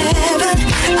seventh heaven.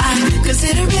 I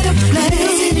consider it a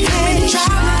blessing. Try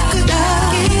to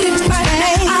get it right.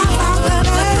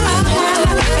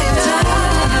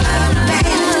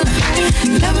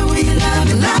 Love it when you love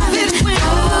it, love it.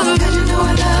 Oh, cause you know I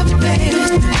love you, baby.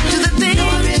 Do the thing I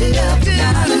really love you,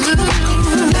 darling.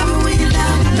 Love it when you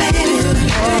love it, baby.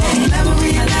 Love it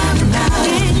when you love it,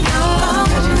 darling. Oh,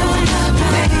 cause you know I love you,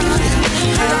 baby.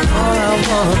 All I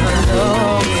wanna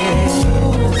know is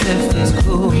if it's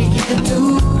cool. We can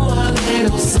do a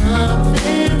little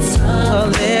something, a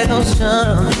little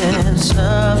something,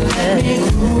 something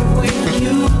with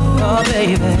you, oh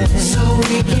baby. So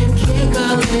we can kick a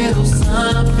little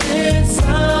something,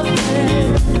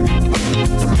 something.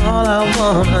 All I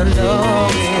wanna know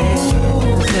is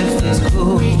if it's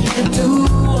cool. We can do a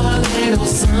little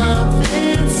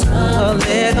something, a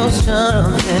little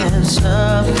something,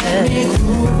 something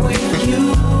with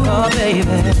you, oh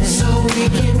baby. So we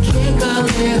can kick a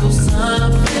little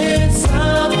something,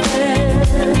 something.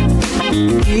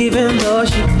 Even though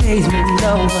she pays me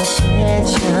no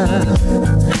attention,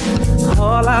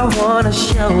 all I wanna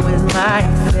show is my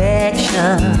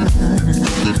affection.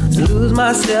 Lose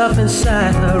myself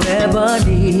inside her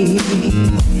ebony.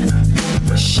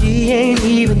 She ain't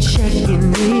even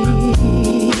checking me.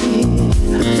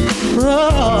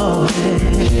 Oh,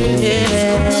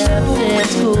 yeah,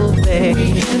 that's cool,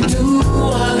 baby. Do a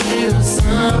little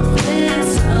something,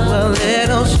 a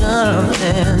little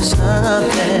something,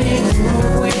 something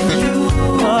with you,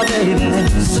 oh baby.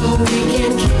 So we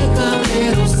can kick a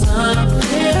little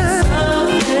something,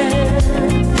 something.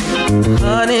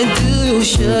 Honey, do you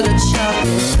sugar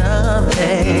chocolate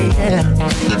something? Yeah.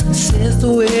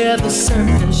 Sister with a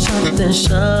certain something,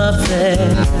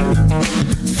 something.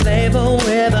 Flavor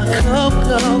with a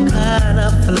cocoa kind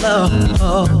of flow.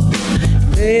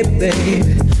 Baby,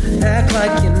 baby, act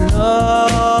like you know.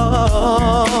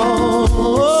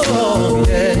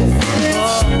 Yeah.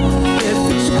 If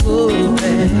it's cool,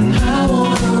 man, I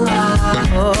wanna ride.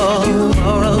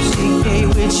 R-O-C-K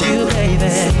with you,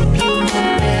 baby.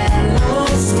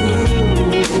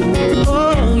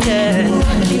 Oh, yeah.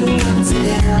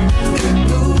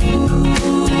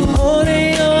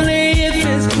 Only if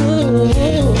it's cool.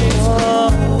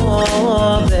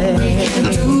 Oh, baby.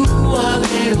 Do a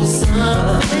little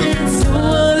something, a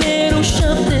little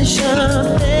something,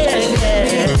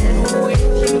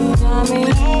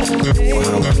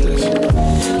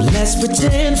 Let's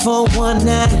pretend for one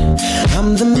night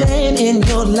I'm the man in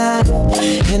your life,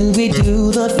 and we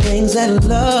do the things that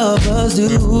lovers do.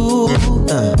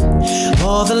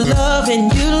 All the loving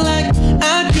you like,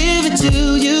 I give it to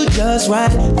you just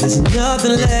right. There's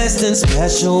nothing less than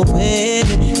special when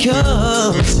it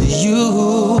comes to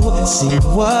you. See,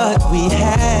 what we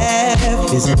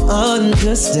have is an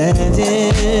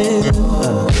understanding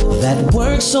that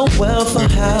works so well for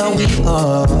how we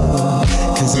are.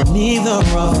 Cause neither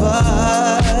of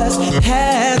us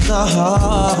has the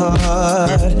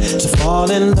heart to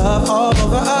fall in love all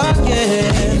over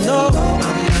again. No, I'm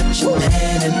not your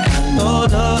man and I know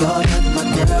you're not my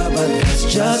girl, but let's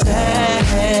just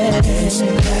dance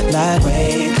that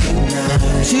way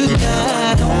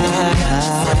tonight.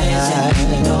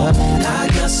 I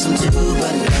got some too,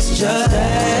 but let's just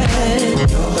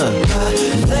dance,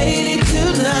 lady,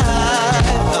 tonight.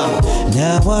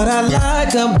 Now what I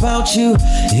like about you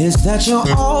is that you're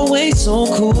always so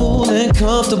cool and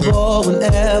comfortable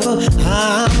whenever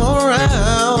I'm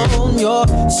around. You're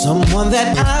someone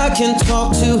that I can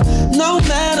talk to no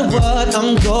matter what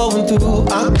I'm going through.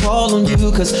 I call on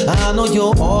you cause I know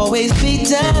you'll always be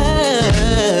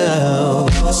down.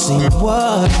 See,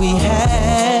 what we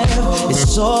have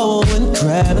is so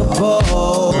incredible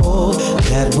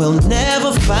that we'll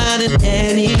never find in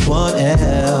anyone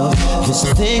else. This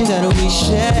thing that we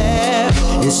share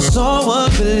is so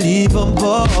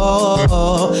unbelievable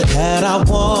that I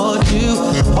want you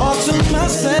all to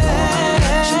myself.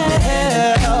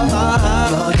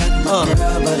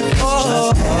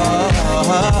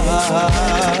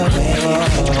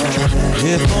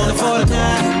 if only for the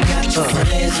night. Got your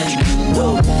friends and you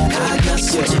know I got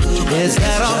some too. Is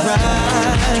that alright?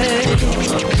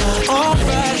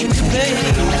 Alright, baby.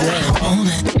 I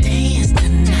wanna dance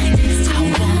tonight. I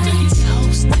wanna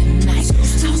toast tonight.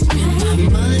 I'll spend my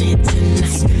money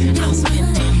tonight. I'll spend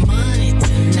my money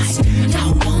tonight. I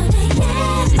wanna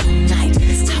dance tonight.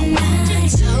 I wanna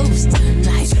toast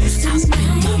tonight. I'll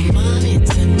spend my money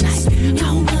tonight.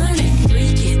 I wanna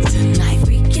freak it tonight.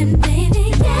 Freaking baby,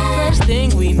 yeah. First thing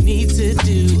we need to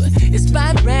do is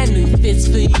buy brand new fits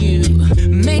for you.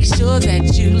 Make sure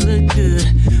that you look good.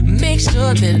 Make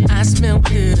sure that I smell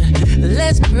good.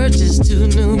 Let's purchase 2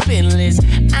 new Bentleys.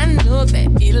 I know that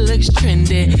it looks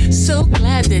trendy. So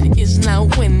glad that it's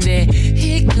not windy.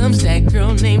 Here comes that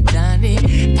girl named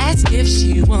Donnie. Asks if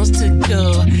she wants to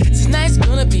go. Tonight's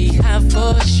gonna be hot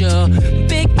for sure.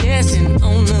 Big dancing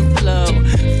on the floor.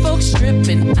 Folks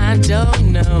stripping, I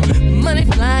don't know. Money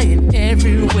flying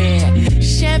everywhere.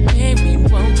 Champagne, we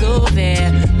won't go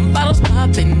there. Bottles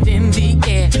popping in the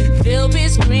air. They'll be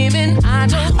screaming, I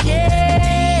don't care.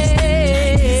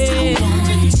 Yeah.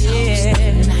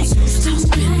 I'll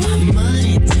spend my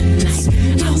money tonight.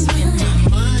 I'll spend my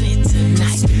money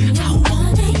tonight. I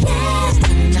wanna dance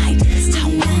tonight. I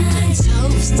wanna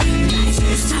toast tonight.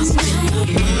 I'll spend my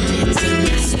money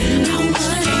tonight. I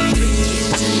wanna freak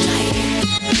it tonight.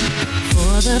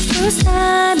 For the first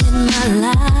time in my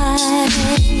life,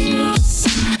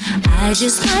 I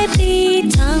just might be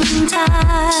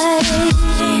tongue-tied.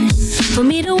 For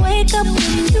me to wake up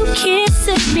with you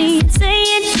kissing me,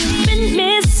 saying you've been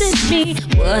missing me.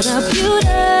 What a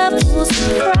beautiful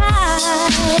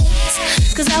surprise.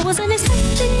 'Cause I wasn't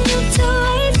expecting you till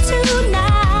late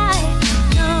tonight.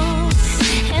 No,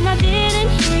 and I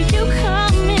didn't hear you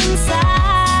come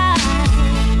inside.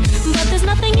 But there's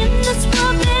nothing in this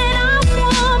world that I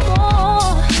want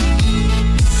more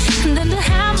than to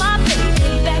have my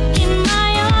baby back in my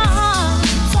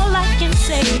arms. All I can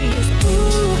say is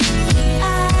ooh,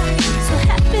 I'm so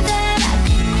happy that I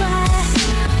can cry.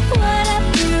 What a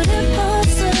beautiful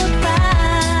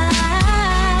surprise.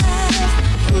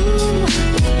 Ooh,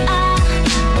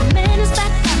 my man is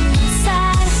back on my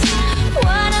side.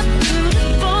 What a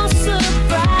beautiful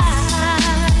surprise.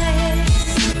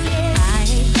 I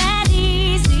ain't that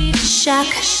easy to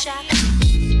shock.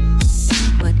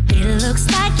 But it looks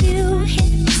like you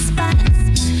hit the spot.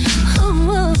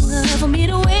 Ooh, for me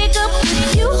to wake up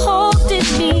with you holding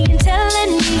me and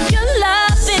telling me you're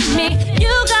loving me.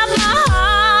 You got my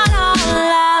heart on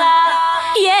lock.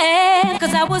 Yeah,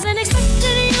 'cause I wasn't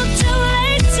expecting you till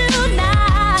late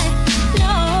tonight.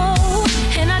 No,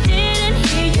 and I didn't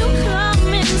hear you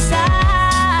come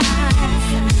inside.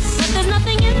 But there's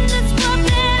nothing in this world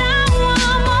that I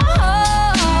want more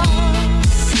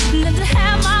than to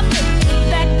have my baby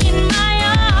back in my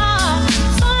arms.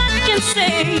 All I can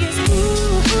say is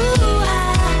ooh,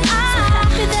 I'm so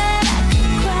happy that I can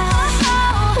cry.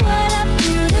 What a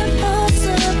beautiful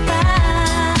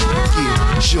surprise.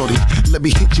 Shorty, let me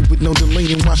hit you with no delay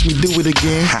and watch me do it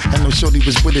again. I know Shorty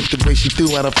was with it the way she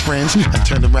threw out her friends. I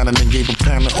turned around and then gave a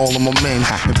pound to all of my men.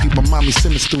 And people, mommy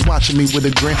sinister watching me with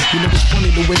a grin. You know it's funny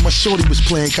the way my Shorty was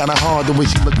playing kinda hard. The way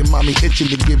she looking mommy itching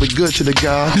to give it good to the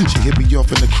God. She hit me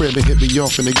off in the crib and hit me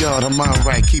off in the yard. Her mind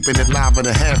right, keeping it live with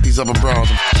half these other bras.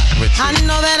 I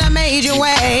know that I made you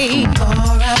wait for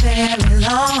a very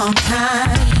long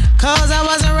time. 'Cause I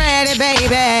wasn't ready,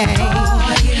 baby,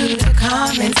 for you to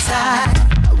come inside.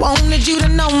 I wanted you to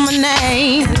know my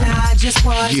name, and I just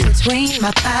was between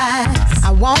my thighs.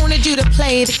 I wanted you to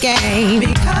play the game,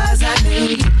 because I knew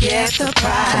you'd get the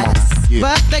prize.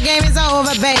 But the game is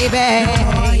over, baby.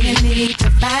 Boy, you need to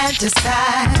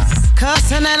fantasize. 'Cause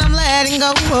tonight I'm letting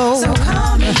go. So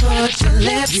come and put your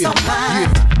lips on mine.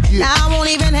 I won't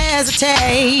even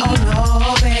hesitate. Oh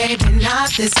no, baby,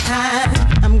 not this time.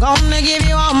 I'm gonna give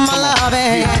you all my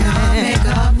loving. Gonna make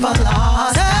up for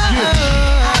lost time.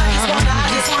 I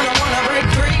just wanna break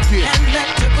free and let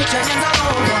you put your hands all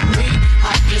over me.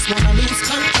 I just wanna lose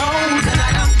control.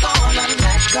 Tonight I'm gonna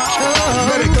let go.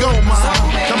 Let it go, mama. So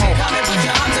baby, come and put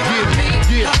your arms around me.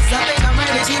 'Cause I think I'm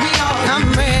ready to be all. I'm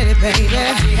ready, baby.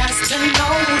 He has to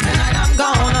know tonight I'm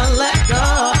gonna let go.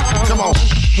 Come on.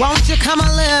 Won't you come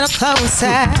a little closer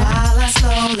while I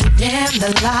slowly dim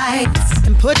the lights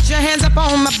and put your hands up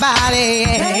on my body?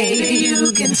 Baby,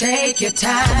 you can take your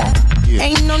time.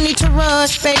 Ain't no need to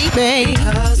rush, baby,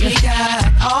 'cause we got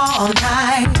all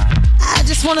night. I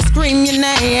just wanna scream your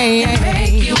name and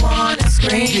make you wanna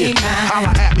scream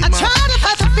mine. I try to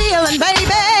fight the feeling,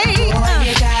 baby. Boy,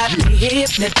 you got me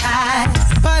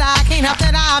hypnotized, but I can't help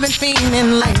that I've been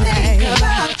feeling like that. I think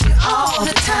about you all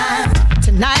the time.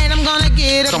 Tonight I'm gonna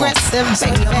get aggressive. aggressive, So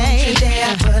baby. don't you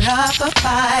dare put up a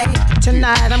fight.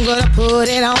 Tonight I'm gonna put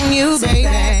it on you, Sit baby.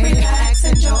 back, relax,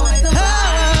 enjoy the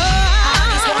vibe.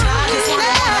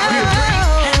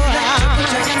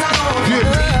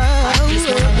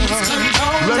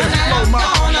 Let it flow, ma.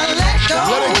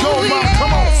 Let it go, ma.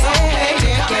 Come on.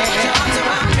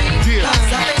 Yeah.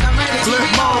 Flip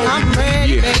mode. I'm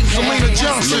ready, baby. Selena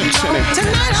Johnson.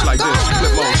 Tonight It's like this.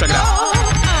 Flip mode. Check it out.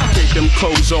 Take them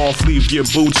clothes off, leave your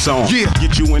boots on. Yeah.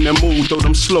 Get you in the mood, throw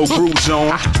them slow grooves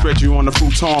on. Spread you on the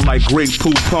futon like Grey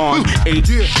Poupon.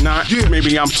 8, 9,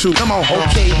 maybe I'm 2. Come on.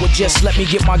 Okay, well just let me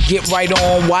get my get right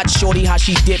on. Watch shorty how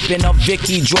she dipping her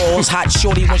Vicky draws. Hot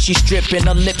shorty when she stripping,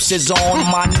 her lips is on.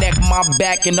 My neck, my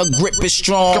back, and her grip is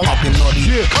strong. Come on, naughty.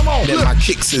 Yeah, come on. Then my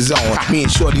kicks is on. Me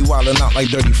and Shorty wildin' out like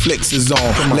Dirty Flicks is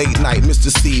on. Late night, Mr.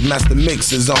 C, Master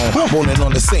Mix is on. Rolling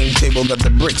on the same table that the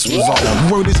bricks was on.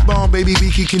 Word is bomb, baby.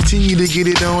 We can continue to get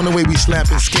it on. The way we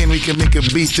slapping skin, we can make a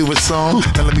beat to a song.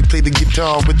 Now let me play the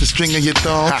guitar with the string of your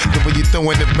thumb. The way you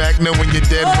throwing it back, knowing you're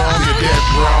dead wrong. You're dead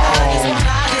wrong.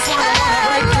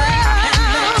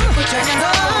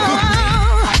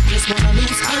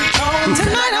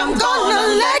 Tonight I'm gonna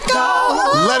let go.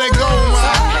 Let it go, man.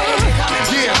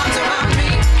 Yeah.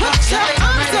 Put your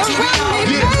arms around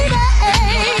me, baby.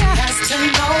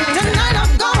 Tonight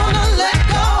I'm gonna let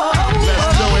go.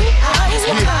 Let's do it.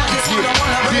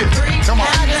 Yeah. Come on.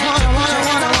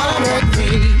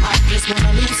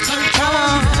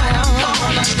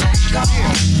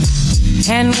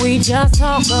 Can we just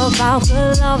talk about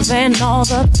the love and all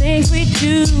the things we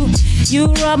do?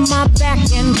 You rub my back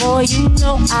and boy, you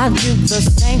know I do the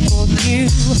same for you.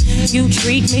 You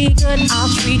treat me good, I'll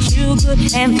treat you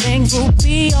good, and things will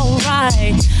be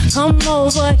alright. Come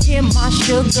over here, my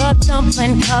sugar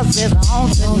dumpling, cause it's on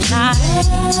tonight.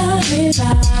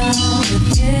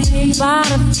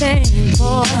 About a thing,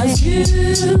 boy, you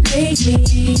gave me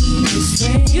this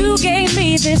ring. You gave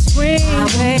me this ring,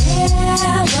 baby.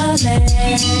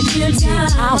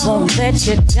 I won't let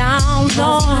you down,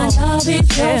 Lord. My love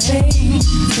is your thing,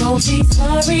 so please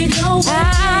hurry, don't wait.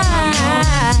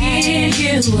 I give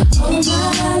you, oh my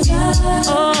love,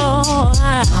 oh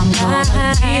I'm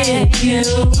gonna give you,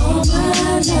 oh my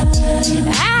love.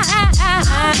 I'm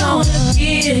gonna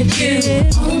give you,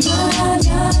 oh my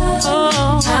love, oh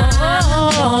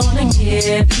I'm gonna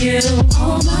give you,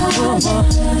 oh my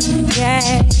love, yeah.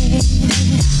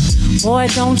 Boy,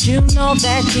 don't you know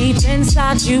that deep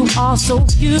inside you are so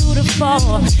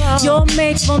beautiful? You're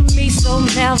made for me, so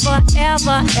never,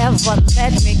 ever, ever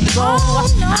let me go.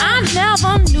 I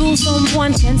never knew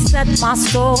someone can set my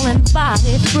soul and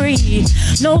body free.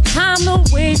 No time to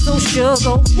wait, so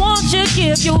sugar, won't you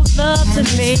give your love to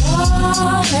me?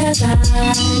 Far as I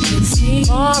can see,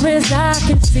 far as I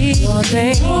can see, you're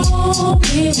the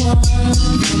only one.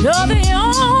 You're the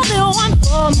only one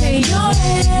for me. You're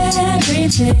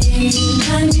everything.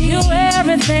 You're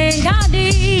everything I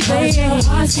need, baby. And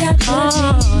I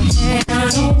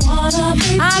don't wanna be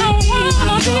free.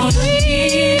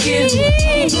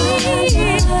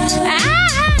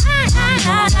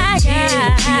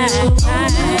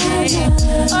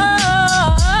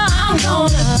 I'm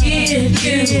gonna give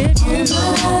you.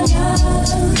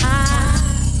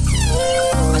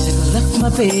 I just left my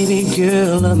baby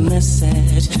girl a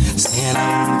message saying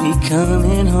I'll be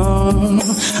coming home.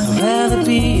 I'd rather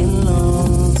be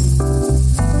alone.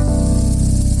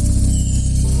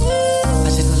 I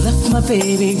just left my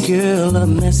baby girl a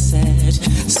message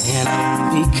saying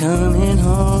I'll be coming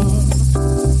home.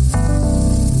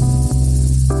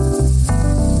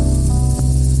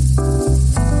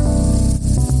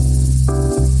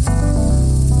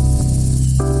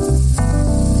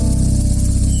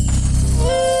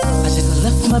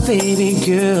 My baby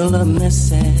girl a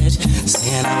message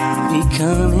saying I'll be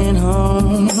coming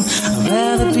home. I'd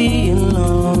rather be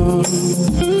alone.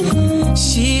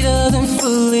 She doesn't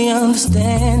fully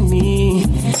understand me,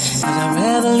 and I'd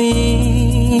rather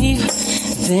leave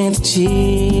than to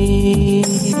cheat.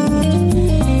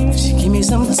 If she give me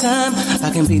some time,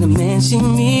 I can be the man she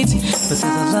needs. But there's a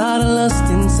lot of lust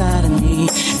inside of me,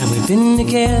 and we've been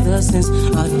together since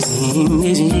our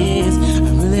teenage years. I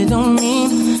really don't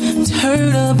mean to hurt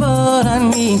her, but I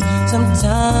need some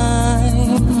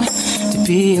time to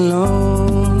be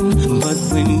alone. But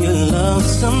when you love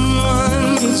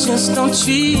someone, you just don't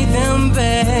treat them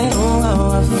bad. Oh,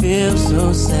 how I feel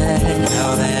so sad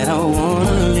now that I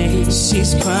wanna leave.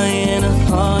 She's crying her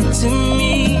heart to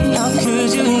me. How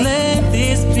could you let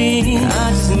this be? I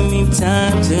just need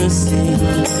time to see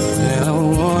where I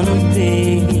wanna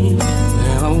be,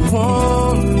 where I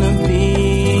wanna be.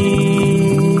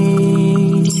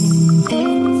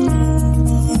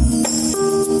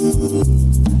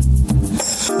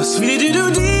 Sweet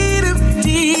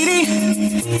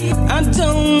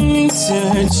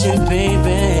you,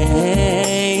 baby.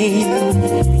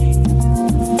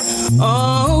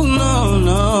 Oh, no,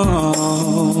 no.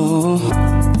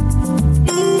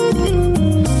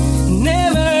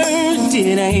 Never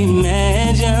did I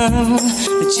imagine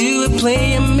that you would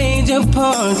play a major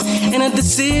part in a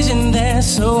decision that's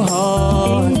so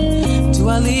hard. Do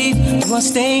I leave? Do I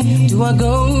stay? Do I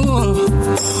go?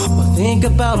 Or think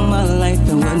about my life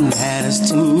and what matters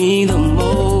to me the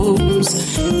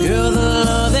most? Girl, the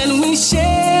love that we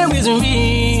share is real,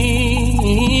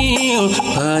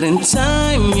 but in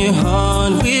time your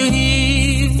heart will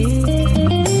heal.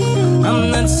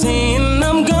 I'm not saying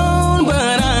I'm gone,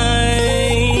 but I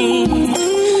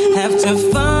have to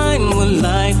find what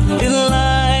life is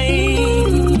like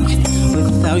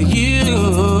without you.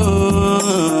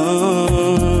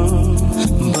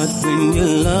 But when you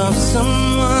love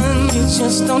someone, you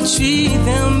just don't treat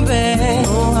them bad.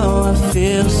 Oh, how I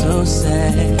feel so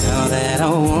sad now that I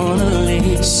wanna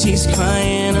leave. She's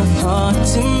crying her heart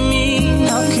to me.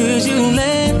 How could you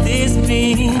let this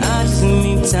be? I just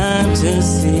need time to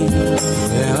see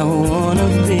where I wanna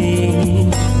be,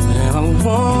 where I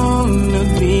wanna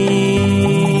be.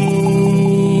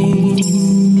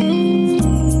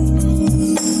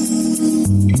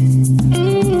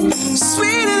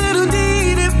 Sweet little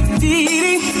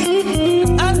dee-dee-dee-dee,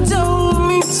 I don't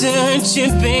mean to hurt you,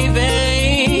 baby.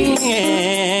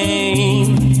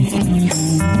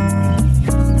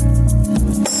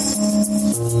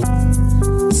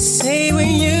 Say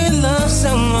when you love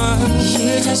someone,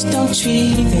 you just don't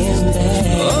treat them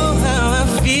bad. Oh, how I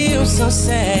feel so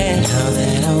sad now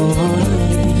that I wanna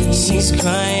leave. She's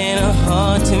crying her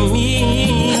heart to me.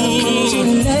 How could you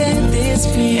let this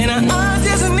be? And I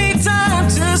just need time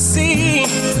to see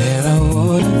where I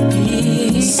wanna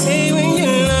be. Say when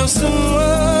you love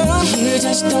someone, you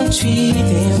just don't treat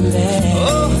them bad.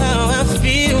 Oh, how I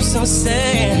feel so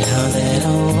sad now that I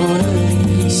wanna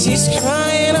leave. She's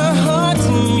crying her heart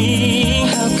to me.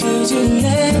 How could you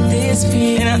let this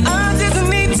be? And I just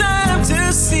need time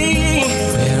to see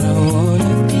where I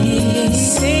wanna be.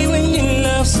 Say when you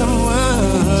love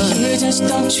someone, you just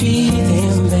don't treat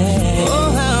them bad.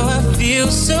 Oh, how I feel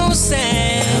so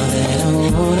sad now that I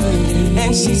wanna leave.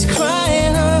 And she's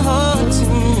crying her heart to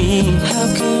me. How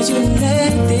could you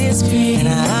let this be? And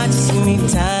I just need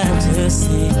time to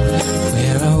see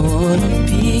where I wanna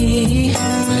be,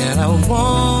 where I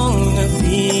wanna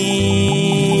be.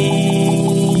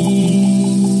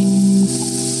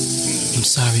 I'm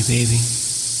sorry, baby.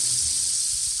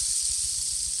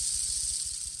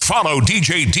 Follow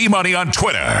DJ D-Money on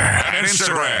Twitter and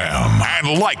Instagram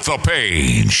and like the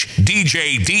page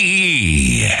DJ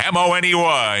DEMONEY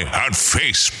on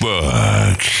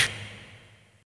Facebook.